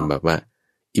มือนี่มันแบบว่า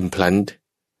implant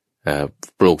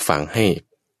ปลูกฝังให้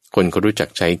คนเขารู้จัก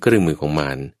ใช้เครื่องมือของมั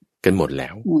นกันหมดแล้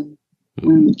ว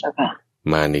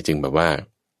มานี่จึงแบบว่า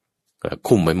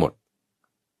คุมไว้หม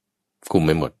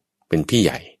ดเป็นพี่ใ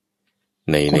หญ่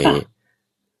ใน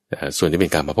ส่วนที่เป็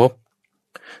นการมาพบ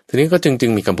ทีนี้ก็จึ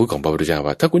งมีคำพูดของพระพุทธเจ้า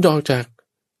ว่าถ้าคุณจะออกจาก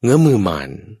เงื้อมือมาร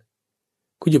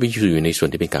คุณจะไปอยู่ในส่วน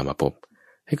ที่เป็นการมาพบ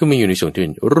ให้คุณมาอยู่ในส่วนที่เป็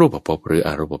นรูปภพหรืออ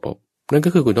รูปภพนั่นก็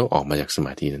คือคุณต้องออกมาจากสม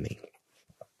าธินั่นเอง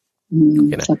โอเ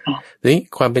คนะทีนี้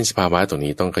ความเป็นสภาวะตรง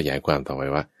นี้ต้องขยายความต่อไป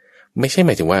ว่าไม่ใช่ห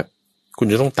มายถึงว่าคุณ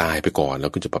จะต้องตายไปก่อนแล้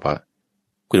วคุณจะแบบว่า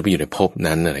คุณจะไปอยู่ในภพ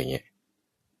นั้นอะไรเงี้ย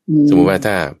สมมติว่า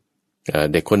ถ้า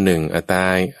เด็กคนหนึ่งต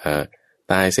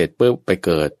ายเสร็จปุ๊บไปเ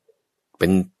กิดเป็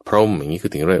นพรหมอย่างนี้คื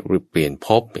อถึงเรื่องเปลี่ยนภ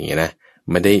พอย่างเงี้ยนะ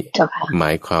ไม่ได้หม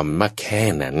ายความว่าแค่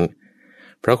นั้น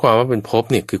เพราะความว่าเป็นภพ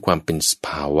เนี่ยคือความเป็นสภ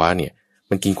าวะเนี่ย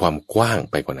มันกินความกว้าง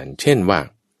ไปกว่านั้นเช่นว่า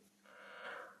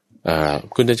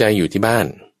คุณใจอยู่ที่บ้าน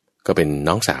ก็เป็น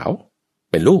น้องสาว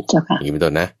เป็นลูกอย่างนี้เป็น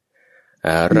ต้นนะ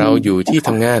เราอยู่ที่ท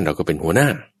ำงานเราก็เป็นหัวหน้า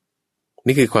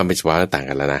นี่คือความเป็นสภาวะต่าง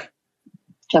กันแล้วนะ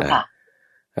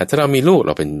ถ้าเรามีลูกเ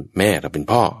ราเป็นแม่เราเป็น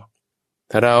พ่อ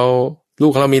ถ้าลู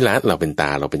กเรามีหลานเราเป็นต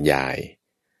าเราเป็นยาย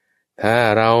ถ้า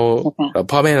เรา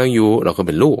พ่อแม่เราอยู่เราก็เ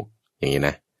ป็นลูกอย่างนี้น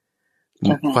ะ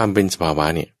ความเป็นสภาวะ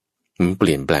เนี่ยมันเป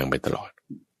ลี่ยนแปลงไปตลอด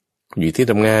อยู่ที่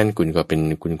ทำงานคุณก็เป็น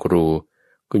คุณครู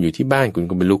คุณอยู่ที่บ้านคุณ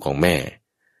ก็เป็นลูกของแม่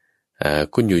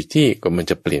คุณอยู่ที่ก็มัน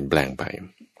จะเปลี่ยนแปลงไป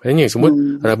เพราะฉะนั้นอย่างสมมติ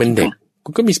เราเป็นเด็กคุ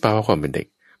ณก็มีสภาวะความเป็นเด็ก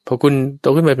พอคุณโต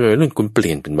ขึ้นมาเป็นวัยรุ่นคุณเป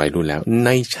ลี่ยนเป็นวัยรุ่นแล้วใน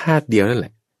ชาติเดียวนั่นแหล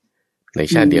ะ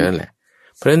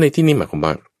เพราะฉะนั้นในที่นี้หมายความ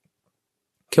ว่า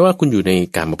แค่ว่าคุณอยู่ใน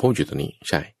การมาพบอยู่ตรงนี้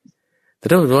ใช่แต่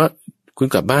ถ้าว่าคุณ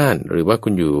กลับบ้านหรือว่าคุ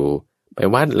ณอยู่ไป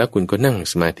วัดแล้วคุณก็นั่ง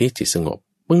สมาธิจิตสงบ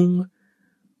ปึ้ง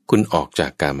คุณออกจา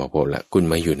กการมาพบแล้วคุณ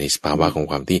มาอยู่ในสภาวะของ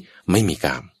ความที่ไม่มีก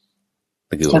าม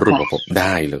นั่นคือรูปภพไ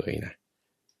ด้เลยนะ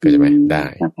ก็จะไหมได้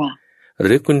ห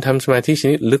รือคุณทำสมาธิช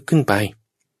นิดลึกขึ้นไป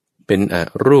เป็น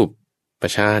รูป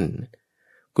ฌาน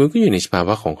คุณก็อยู่ในสภาว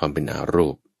ะของความเป็นอารู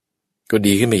ปก็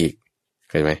ดีขึ้นไปอีก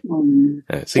เข้าใจไหม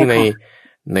ซึ่ง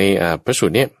ในพระสู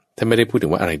ตรเนี้ยท่านไม่ได้พูดถึ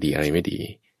งว่าอะไรดีอะไรไม่ดี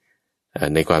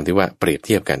ในความที่ว่าเปรียบเ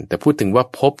ทียบกันแต่พูดถึงว่า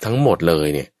ภพทั้งหมดเลย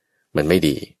เนี่ยมันไม่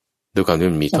ดีด้วยความที่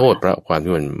มันมีโทษเพราะความ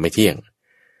ที่มันไม่เที่ยง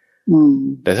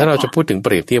แต่ถ้าเราจะพูดถึงเป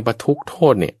รียบเทียบว่าทุกโท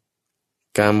ษเนี่ย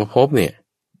การมาภพเนี่ย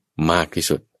มากที่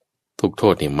สุดทุกโท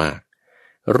ษเนี่ยมาก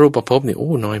รูปภพเนี่ยโอ้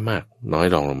น้อยมากน้อย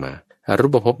รองลงมารู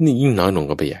ปภพนี่ยิ่งน้อยลง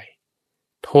ก็ไปใหญ่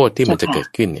โทษที่มันจะเกิด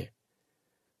ขึ้นเนี่ย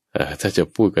ถ้าจะ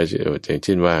พูดก็จะเ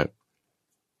ช่นว่า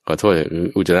ขอโทษ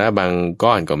อุจจาระบาง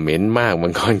ก้อนก็เหม็นมากบา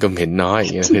งก้อนก็เหม็นน้อยอ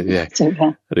ย่างเงี้ย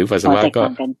หรือปัสสาวะก็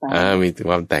มี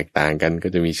ความแตกต่างกันก็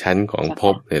จะมีชั้นของภ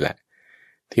พเลยแหละ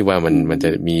ที่ว่ามันจะ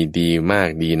มีดีมาก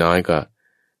ดีน้อยก็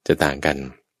จะต่างกัน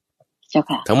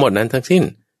ทั้งหมดนั้นทั้งสิ้น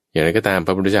อย่างไรก็ตามพ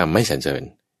ระพุทธเจ้าไม่สรรเสริญ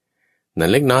นั้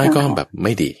นเล็กน้อยก็แบบไ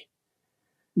ม่ดี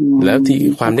แล้วที่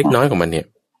ความเล็กน้อยของมันเนี่ย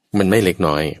มันไม่เล็ก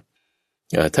น้อย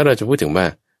ถ้าเราจะพูดถึงว่า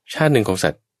ชาติหนึ่งของสั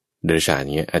ตว์เดรัจฉานอ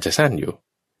ย่างเงี้ยอาจจะสั้นอยู่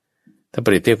ถ้าเป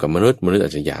รียบเทียบกับมนุษย์อ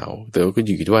าจจะยาวแต่ก็อ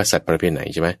ยู่ที่ว่าสัตว์ประเภทไหน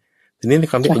ใช่ไหมทีนี้ใน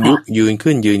ความที่อายุยืน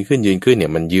ขึ้นเนี่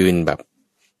ยมันยืนแบบ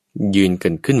ยืนกั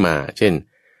นขึ้นมาเช่น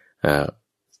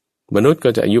มนุษย์ก็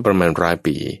จะอายุประมาณ100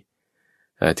 ปี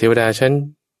เทวดาชั้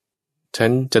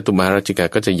นจตุมหาราชิกา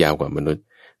ก็จะยาวกว่ามนุษย์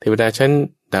เทวดาชั้น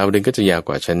ดาวดึงก็จะยาวก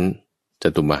ว่าชั้นจ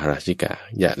ตุมหาราชิกา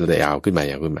ยาวขึ้นมา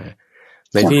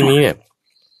ในที่นี้เนี่ย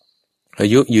อา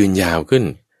ยุยืนยาวขึ้น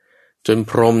จน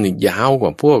พรหมนี่ยาวกว่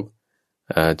าพวก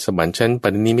สวรรค์ชั้นป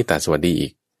รินิมิตสวัสดีอี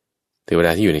กเทวด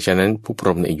าที่อยู่ในชั้นนั้นผู้พร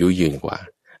หมอายุยืนกว่า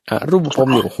รูปพรหม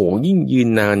เนี่ยโหยิ่งยืน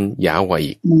นานยาวกว่า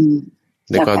อีก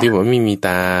ในความที่ว่าไม่มีต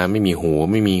าไม่มีหู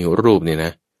ไม่มีรูปเนี่ยน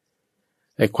ะ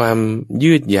ไอ้ความ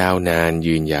ยืดยาวนาน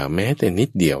ยืนยาวแม้แต่นิด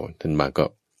เดียวท่านมา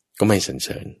ก็ไม่สรรเส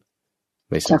ริญ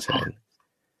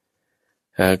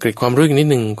เกร็ดความรู้อีกนิด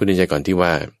นึงคุณดีใจก่อนที่ว่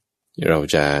าเรา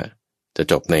จะ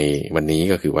จบในวันนี้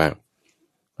ก็คือว่า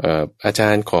อาจา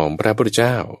รย์ของพระพุทธเ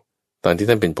จ้าตอนที่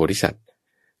ท่านเป็นโพธิสัตว์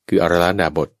คืออรลดา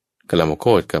บทกลามโค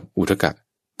ตกับอุทกะ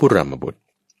ผู้รามบุตร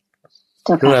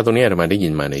เรื่องราวตรงนี้อาตมาได้ยิ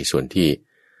นมาในส่วนที่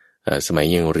สมัย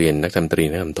ยังเรียนนักธรรมตรี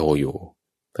นักธรรมโทอยู่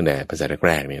ตั้งแต่ภาษาแ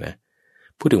รกๆเนี่ยนะ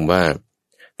พูดถึงว่า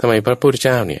ทำไมพระพุทธเ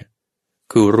จ้าเนี่ย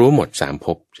คือรู้หมด3 ภ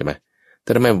พใช่ไหมแ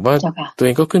ต่ทำไมบอกว่าตัวเอ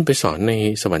งก็ขึ้นไปสอนใน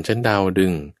สวรรค์ชั้นดาวดึ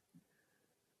ง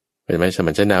เป็นไหมสวร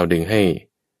รค์ชั้นดาวดึงให้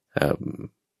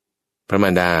พระมา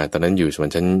รดาตอนนั้นอยู่สวรร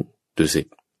ค์ชั้นดุสิต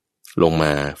ลงม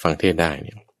าฟังเทศได้เ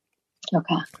นี่ย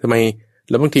ทำไม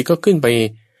แล้วบางทีก็ขึ้นไป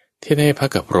เทศให้พระ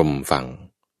กัปพรหมฟัง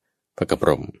พระกัปพ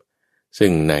รหมซึ่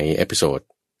งในเอพิโซด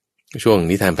ช่วง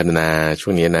นิทานพรรณนาช่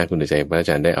วงนี้นะคุณใจพระอา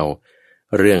จารย์ได้เอา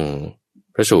เรื่อง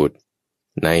พระสูตร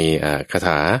ในคาถ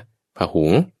าพาหุ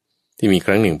งที่มีค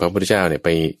รั้งหนึ่งพระพุทธเจ้าเนี่ยไป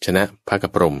ชนะพระกั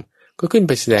ปพรหมก็ขึ้นไ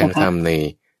ปแสดงธรรมใน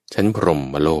ชั้นพรหม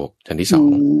โลกชั้นที่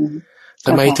2ท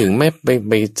ำไมถึงไม่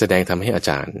ไปแสดงธรรมให้อา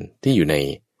จารย์ที่อยู่ใน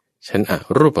ชั้นอ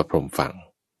รูปพรหมฟัง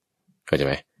เข้าใจไ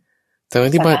หมทั้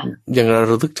งที่ว่าอย่างเรา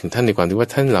ระลึกถึงท่านในความที่ว่า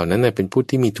ท่านเหล่านั้นเป็นผู้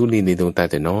ที่มีทุลีในดวงตา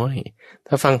แต่น้อย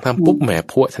ถ้าฟังธรรมปุ๊บแหม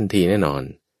พัวทันทีแน่นอน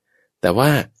แต่ว่า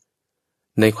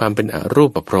ในความเป็นอรู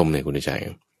ปพรหมเนี่ยคุณใจ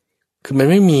คือมัน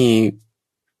ไม่มี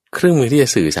เครื่องมือที่จะ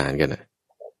สื่อสารกันนะ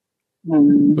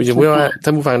คุณจะพูดว่าท่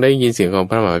านผู้ฟังได้ยินเสียงของ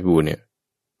พระมหาไพบูลย์เนี่ย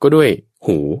ก็ด้วย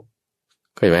หู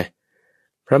เข้าใจไหม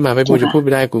พระมหาไพบูลย์จะพูดไ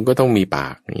ม่ได้คุณก็ต้องมีปา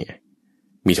กนี่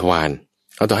มีทวาร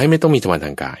เอาต่อให้ไม่ต้องมีทวารท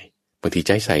างกายบางทีใ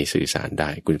จใส่สื่อสารได้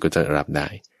คุณก็จะรับได้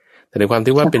แต่ในความ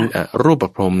ที่ว่าเป็นรูปปร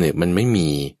ะพรมเนี่ยมันไม่มี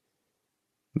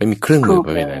เครื่องมือป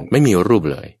ระเภทนั้นไม่มีรูป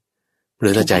เลยเหลื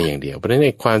อแต่ใจอย่างเดียวเพราะฉะนั้นใน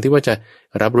ความที่ว่าจะ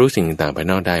รับรู้สิ่งต่างๆภาย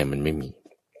นอกได้มันไม่มี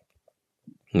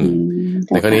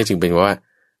ในข้อนี้จึงเป็นว่า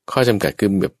ข้อจำกัดคือ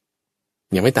แบบ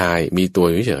ยังไม่ตายมีตัว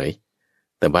เฉย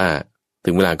ๆแต่ว่าถึ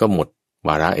งเวลาก็หมดว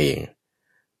าระเอง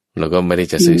แล้วก็ไม่ได้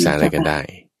จะสื่อสารอะไรกันได้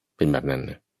เป็นแบบนั้น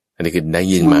อันนี้คือได้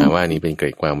ยินมาว่านี่เป็นเก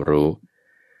ร็ดความรู้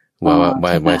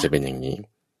ว่าจะเป็นอย่างนี้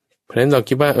เพราะฉะนั้นเรา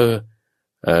คิดว่า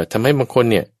ทำให้บางคน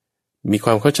เนี่ยมีคว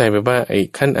ามเข้าใจไปว่าไอ้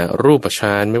ขั้นรูปฌ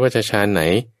านไม่ว่าจะฌานไหน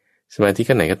สมาธิ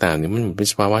ขั้นไหนก็ตามเนี่ยมันเป็น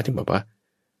สภาวะที่แบบว่า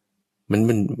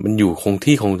มันอยู่คง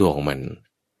ที่คงตัวของมัน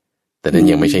แต่นั้น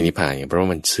ยังไม่ใช่นิพพานเพราะว่า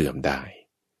มันเสื่อมได้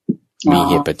มี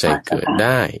เหตุปัจจัยเกิดไ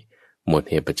ด้หมด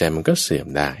เหตุปัจจัยมันก็เสื่อม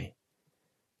ได้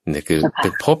นี่คือเป็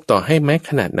นภพต่อให้แม้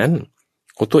ขนาดนั้น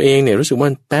ของตัวเองเนี่ยรู้สึกว่า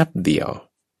แป๊บเดียว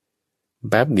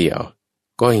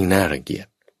ก็ยังน่ารังเกียจ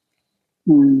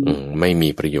ไม่มี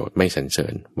ประโยชน์ไม่สรรเสริ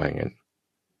ญว่างั้น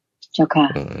เจ้าค่ะ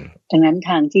ดังนั้นท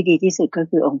างที่ดีที่สุดก็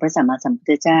คือองค์พระสัมมาสัมพุท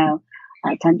ธเจ้า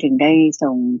ท่านถึงได้ทร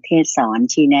งเทศสอน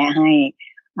ชี้แนะให้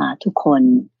ทุกคน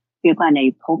เรียกว่าใน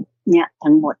ภพเนี่ย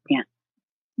ทั้งหมดเนี่ย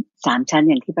3 ชั้น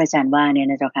อย่างที่พระอาจารย์ว่าเนี่ย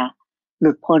นะเจ้าค่ะห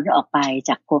ลุดพ้นออกไป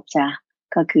จากภพจ้ะ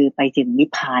ก็คือไปถึงนิพ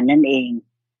พานนั่นเอง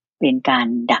เป็นการ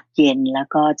ดับเย็นแล้ว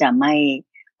ก็จะไม่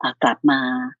กลับมา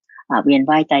เวียน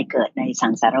ว่ายตายเกิดในสั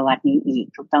งสารวัฏนี้อีก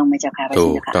ถูกต้องไหมเจ้าค่ะพระอาจ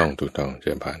ารย์ค่ะถูกต้องเ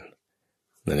ชิญผ่าน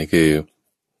นั่นคือ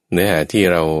เนื้อหาที่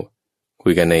เราคุ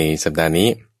ยกันในสัปดาห์นี้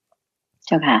เ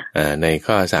จ้าค่ะใน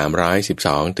ข้อ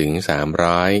312ถึง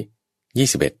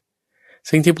321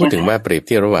ซึ่งที่พูดถึงว่าเปรียบเ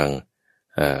ทียบระหว่าง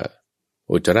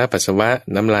อุจจาระปัสสาวะ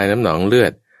น้ำลายน้ำหนองเลือ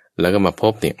ดแล้วก็มาพ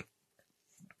บเนี่ย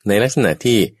ในลักษณะ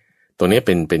ที่ตัวนี้เ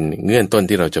ป็นเงื่อนต้น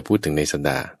ที่เราจะพูดถึงในสัป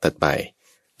ดาห์ถัดไป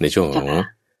ในช่วงของ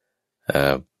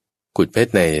ขุดเพช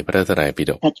รในพระไตรปิ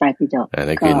ฎก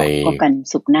นั่นคือในพบกัน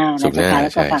ศุกร์หน้านะคะแล้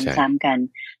วก็ฟังซ้ำกัน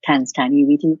ทางสถานี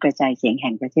วิทยุกระจายเสียงแ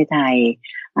ห่งประเทศไทย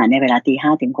ในเวลา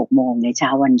 5:00 ถึง 6:00 ในเช้า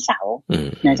วันเสาร์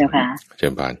นะเจ้าค่ะ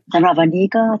สำหรับวันนี้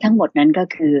ก็ทั้งหมดนั้นก็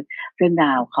คือเรื่องร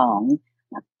าวของ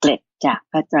เกล็ดจาก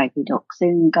พระไตรปิฎก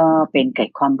ซึ่งก็เป็นเกร็ด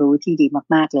ความรู้ที่ดี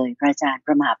มากๆเลยพระอาจารย์พ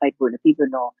ระมหาไพบูลย์อภิปุ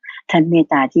โนท่านเมต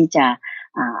ตาที่จะ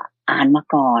อ่านมา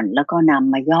ก่อนแล้วก็น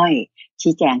ำมาย่อย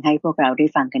ชี้แจงให้พวกเราได้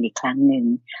ฟังกันอีกครั้งหนึ่ง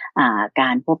กา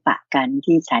รพบปะกัน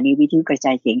ที่สถานีวิทยุกระจ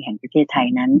ายเสียงแห่งประเทศไทย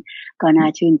นั้นก็น่า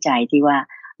ชื่นใจที่ว่า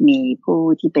มีผู้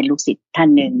ที่เป็นลูกศิษย์ท่าน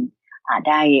หนึ่ง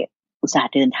ได้อุตส่า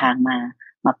ห์เดินทาง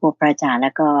มาพบพระอาจารย์แ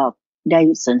ล้วก็ได้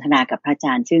สนทนากับพระอาจ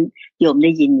ารย์ซึ่งโยมไ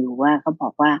ด้ยินอยู่ว่าเขาบอ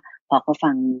กว่าพอเขา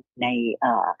ฟังใน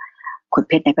ขุดเ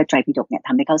พชรในพระไตรปิฎกเนี่ยท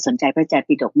ำให้เขาสนใจพระไตร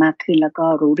ปิฎกมากขึ้นแล้วก็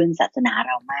รู้เรื่องศาสนาเ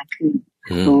รามากขึ้น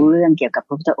รู้เรื่องเกี่ยวกับพ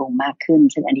ระพุทธองค์มากขึ้น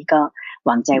ซึ่งอันนี้ก็ห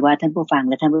วังใจว่าท่านผู้ฟัง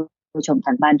และท่านผู้ชมท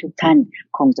างบ้านทุกท่าน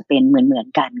คงจะเป็นเหมือน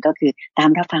กันก็คือตาม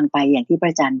รับฟังไปอย่างที่พร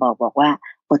ะอาจารย์บอกว่า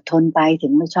อดทนไปถึ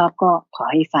งไม่ชอบก็ขอ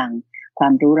ให้ฟังควา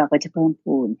มรู้เราก็จะเพิ่ม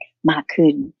พูนมากขึ้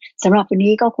นสำหรับวัน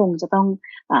นี้ก็คงจะต้อง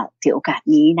ถือโอกาส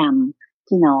นี้นำ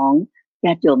พี่น้องญ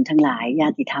าติโยมทั้งหลายญา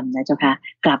ติธรรมนะเจ้าค่ะ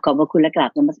กราบขอบพระคุณและกรา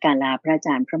บนมัสการลาพระอาจ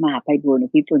ารย์พระมหาไพบูลย์อ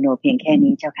ภิปุโนเพียงแค่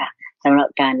นี้เจ้าค่ะสำหรับ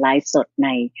การไลฟ์สดใน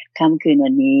ค่ำคืนวั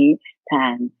นนี้ทา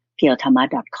ง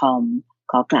purethama.com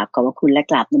ขอกราบขอบพระคุณและ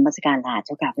กราบนมัสการลาเ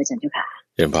จ้าค่ะพระอาจารย์เจ้าค่ะ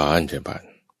เชิญบาน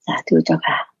สาธุเจ้า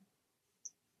ค่ะ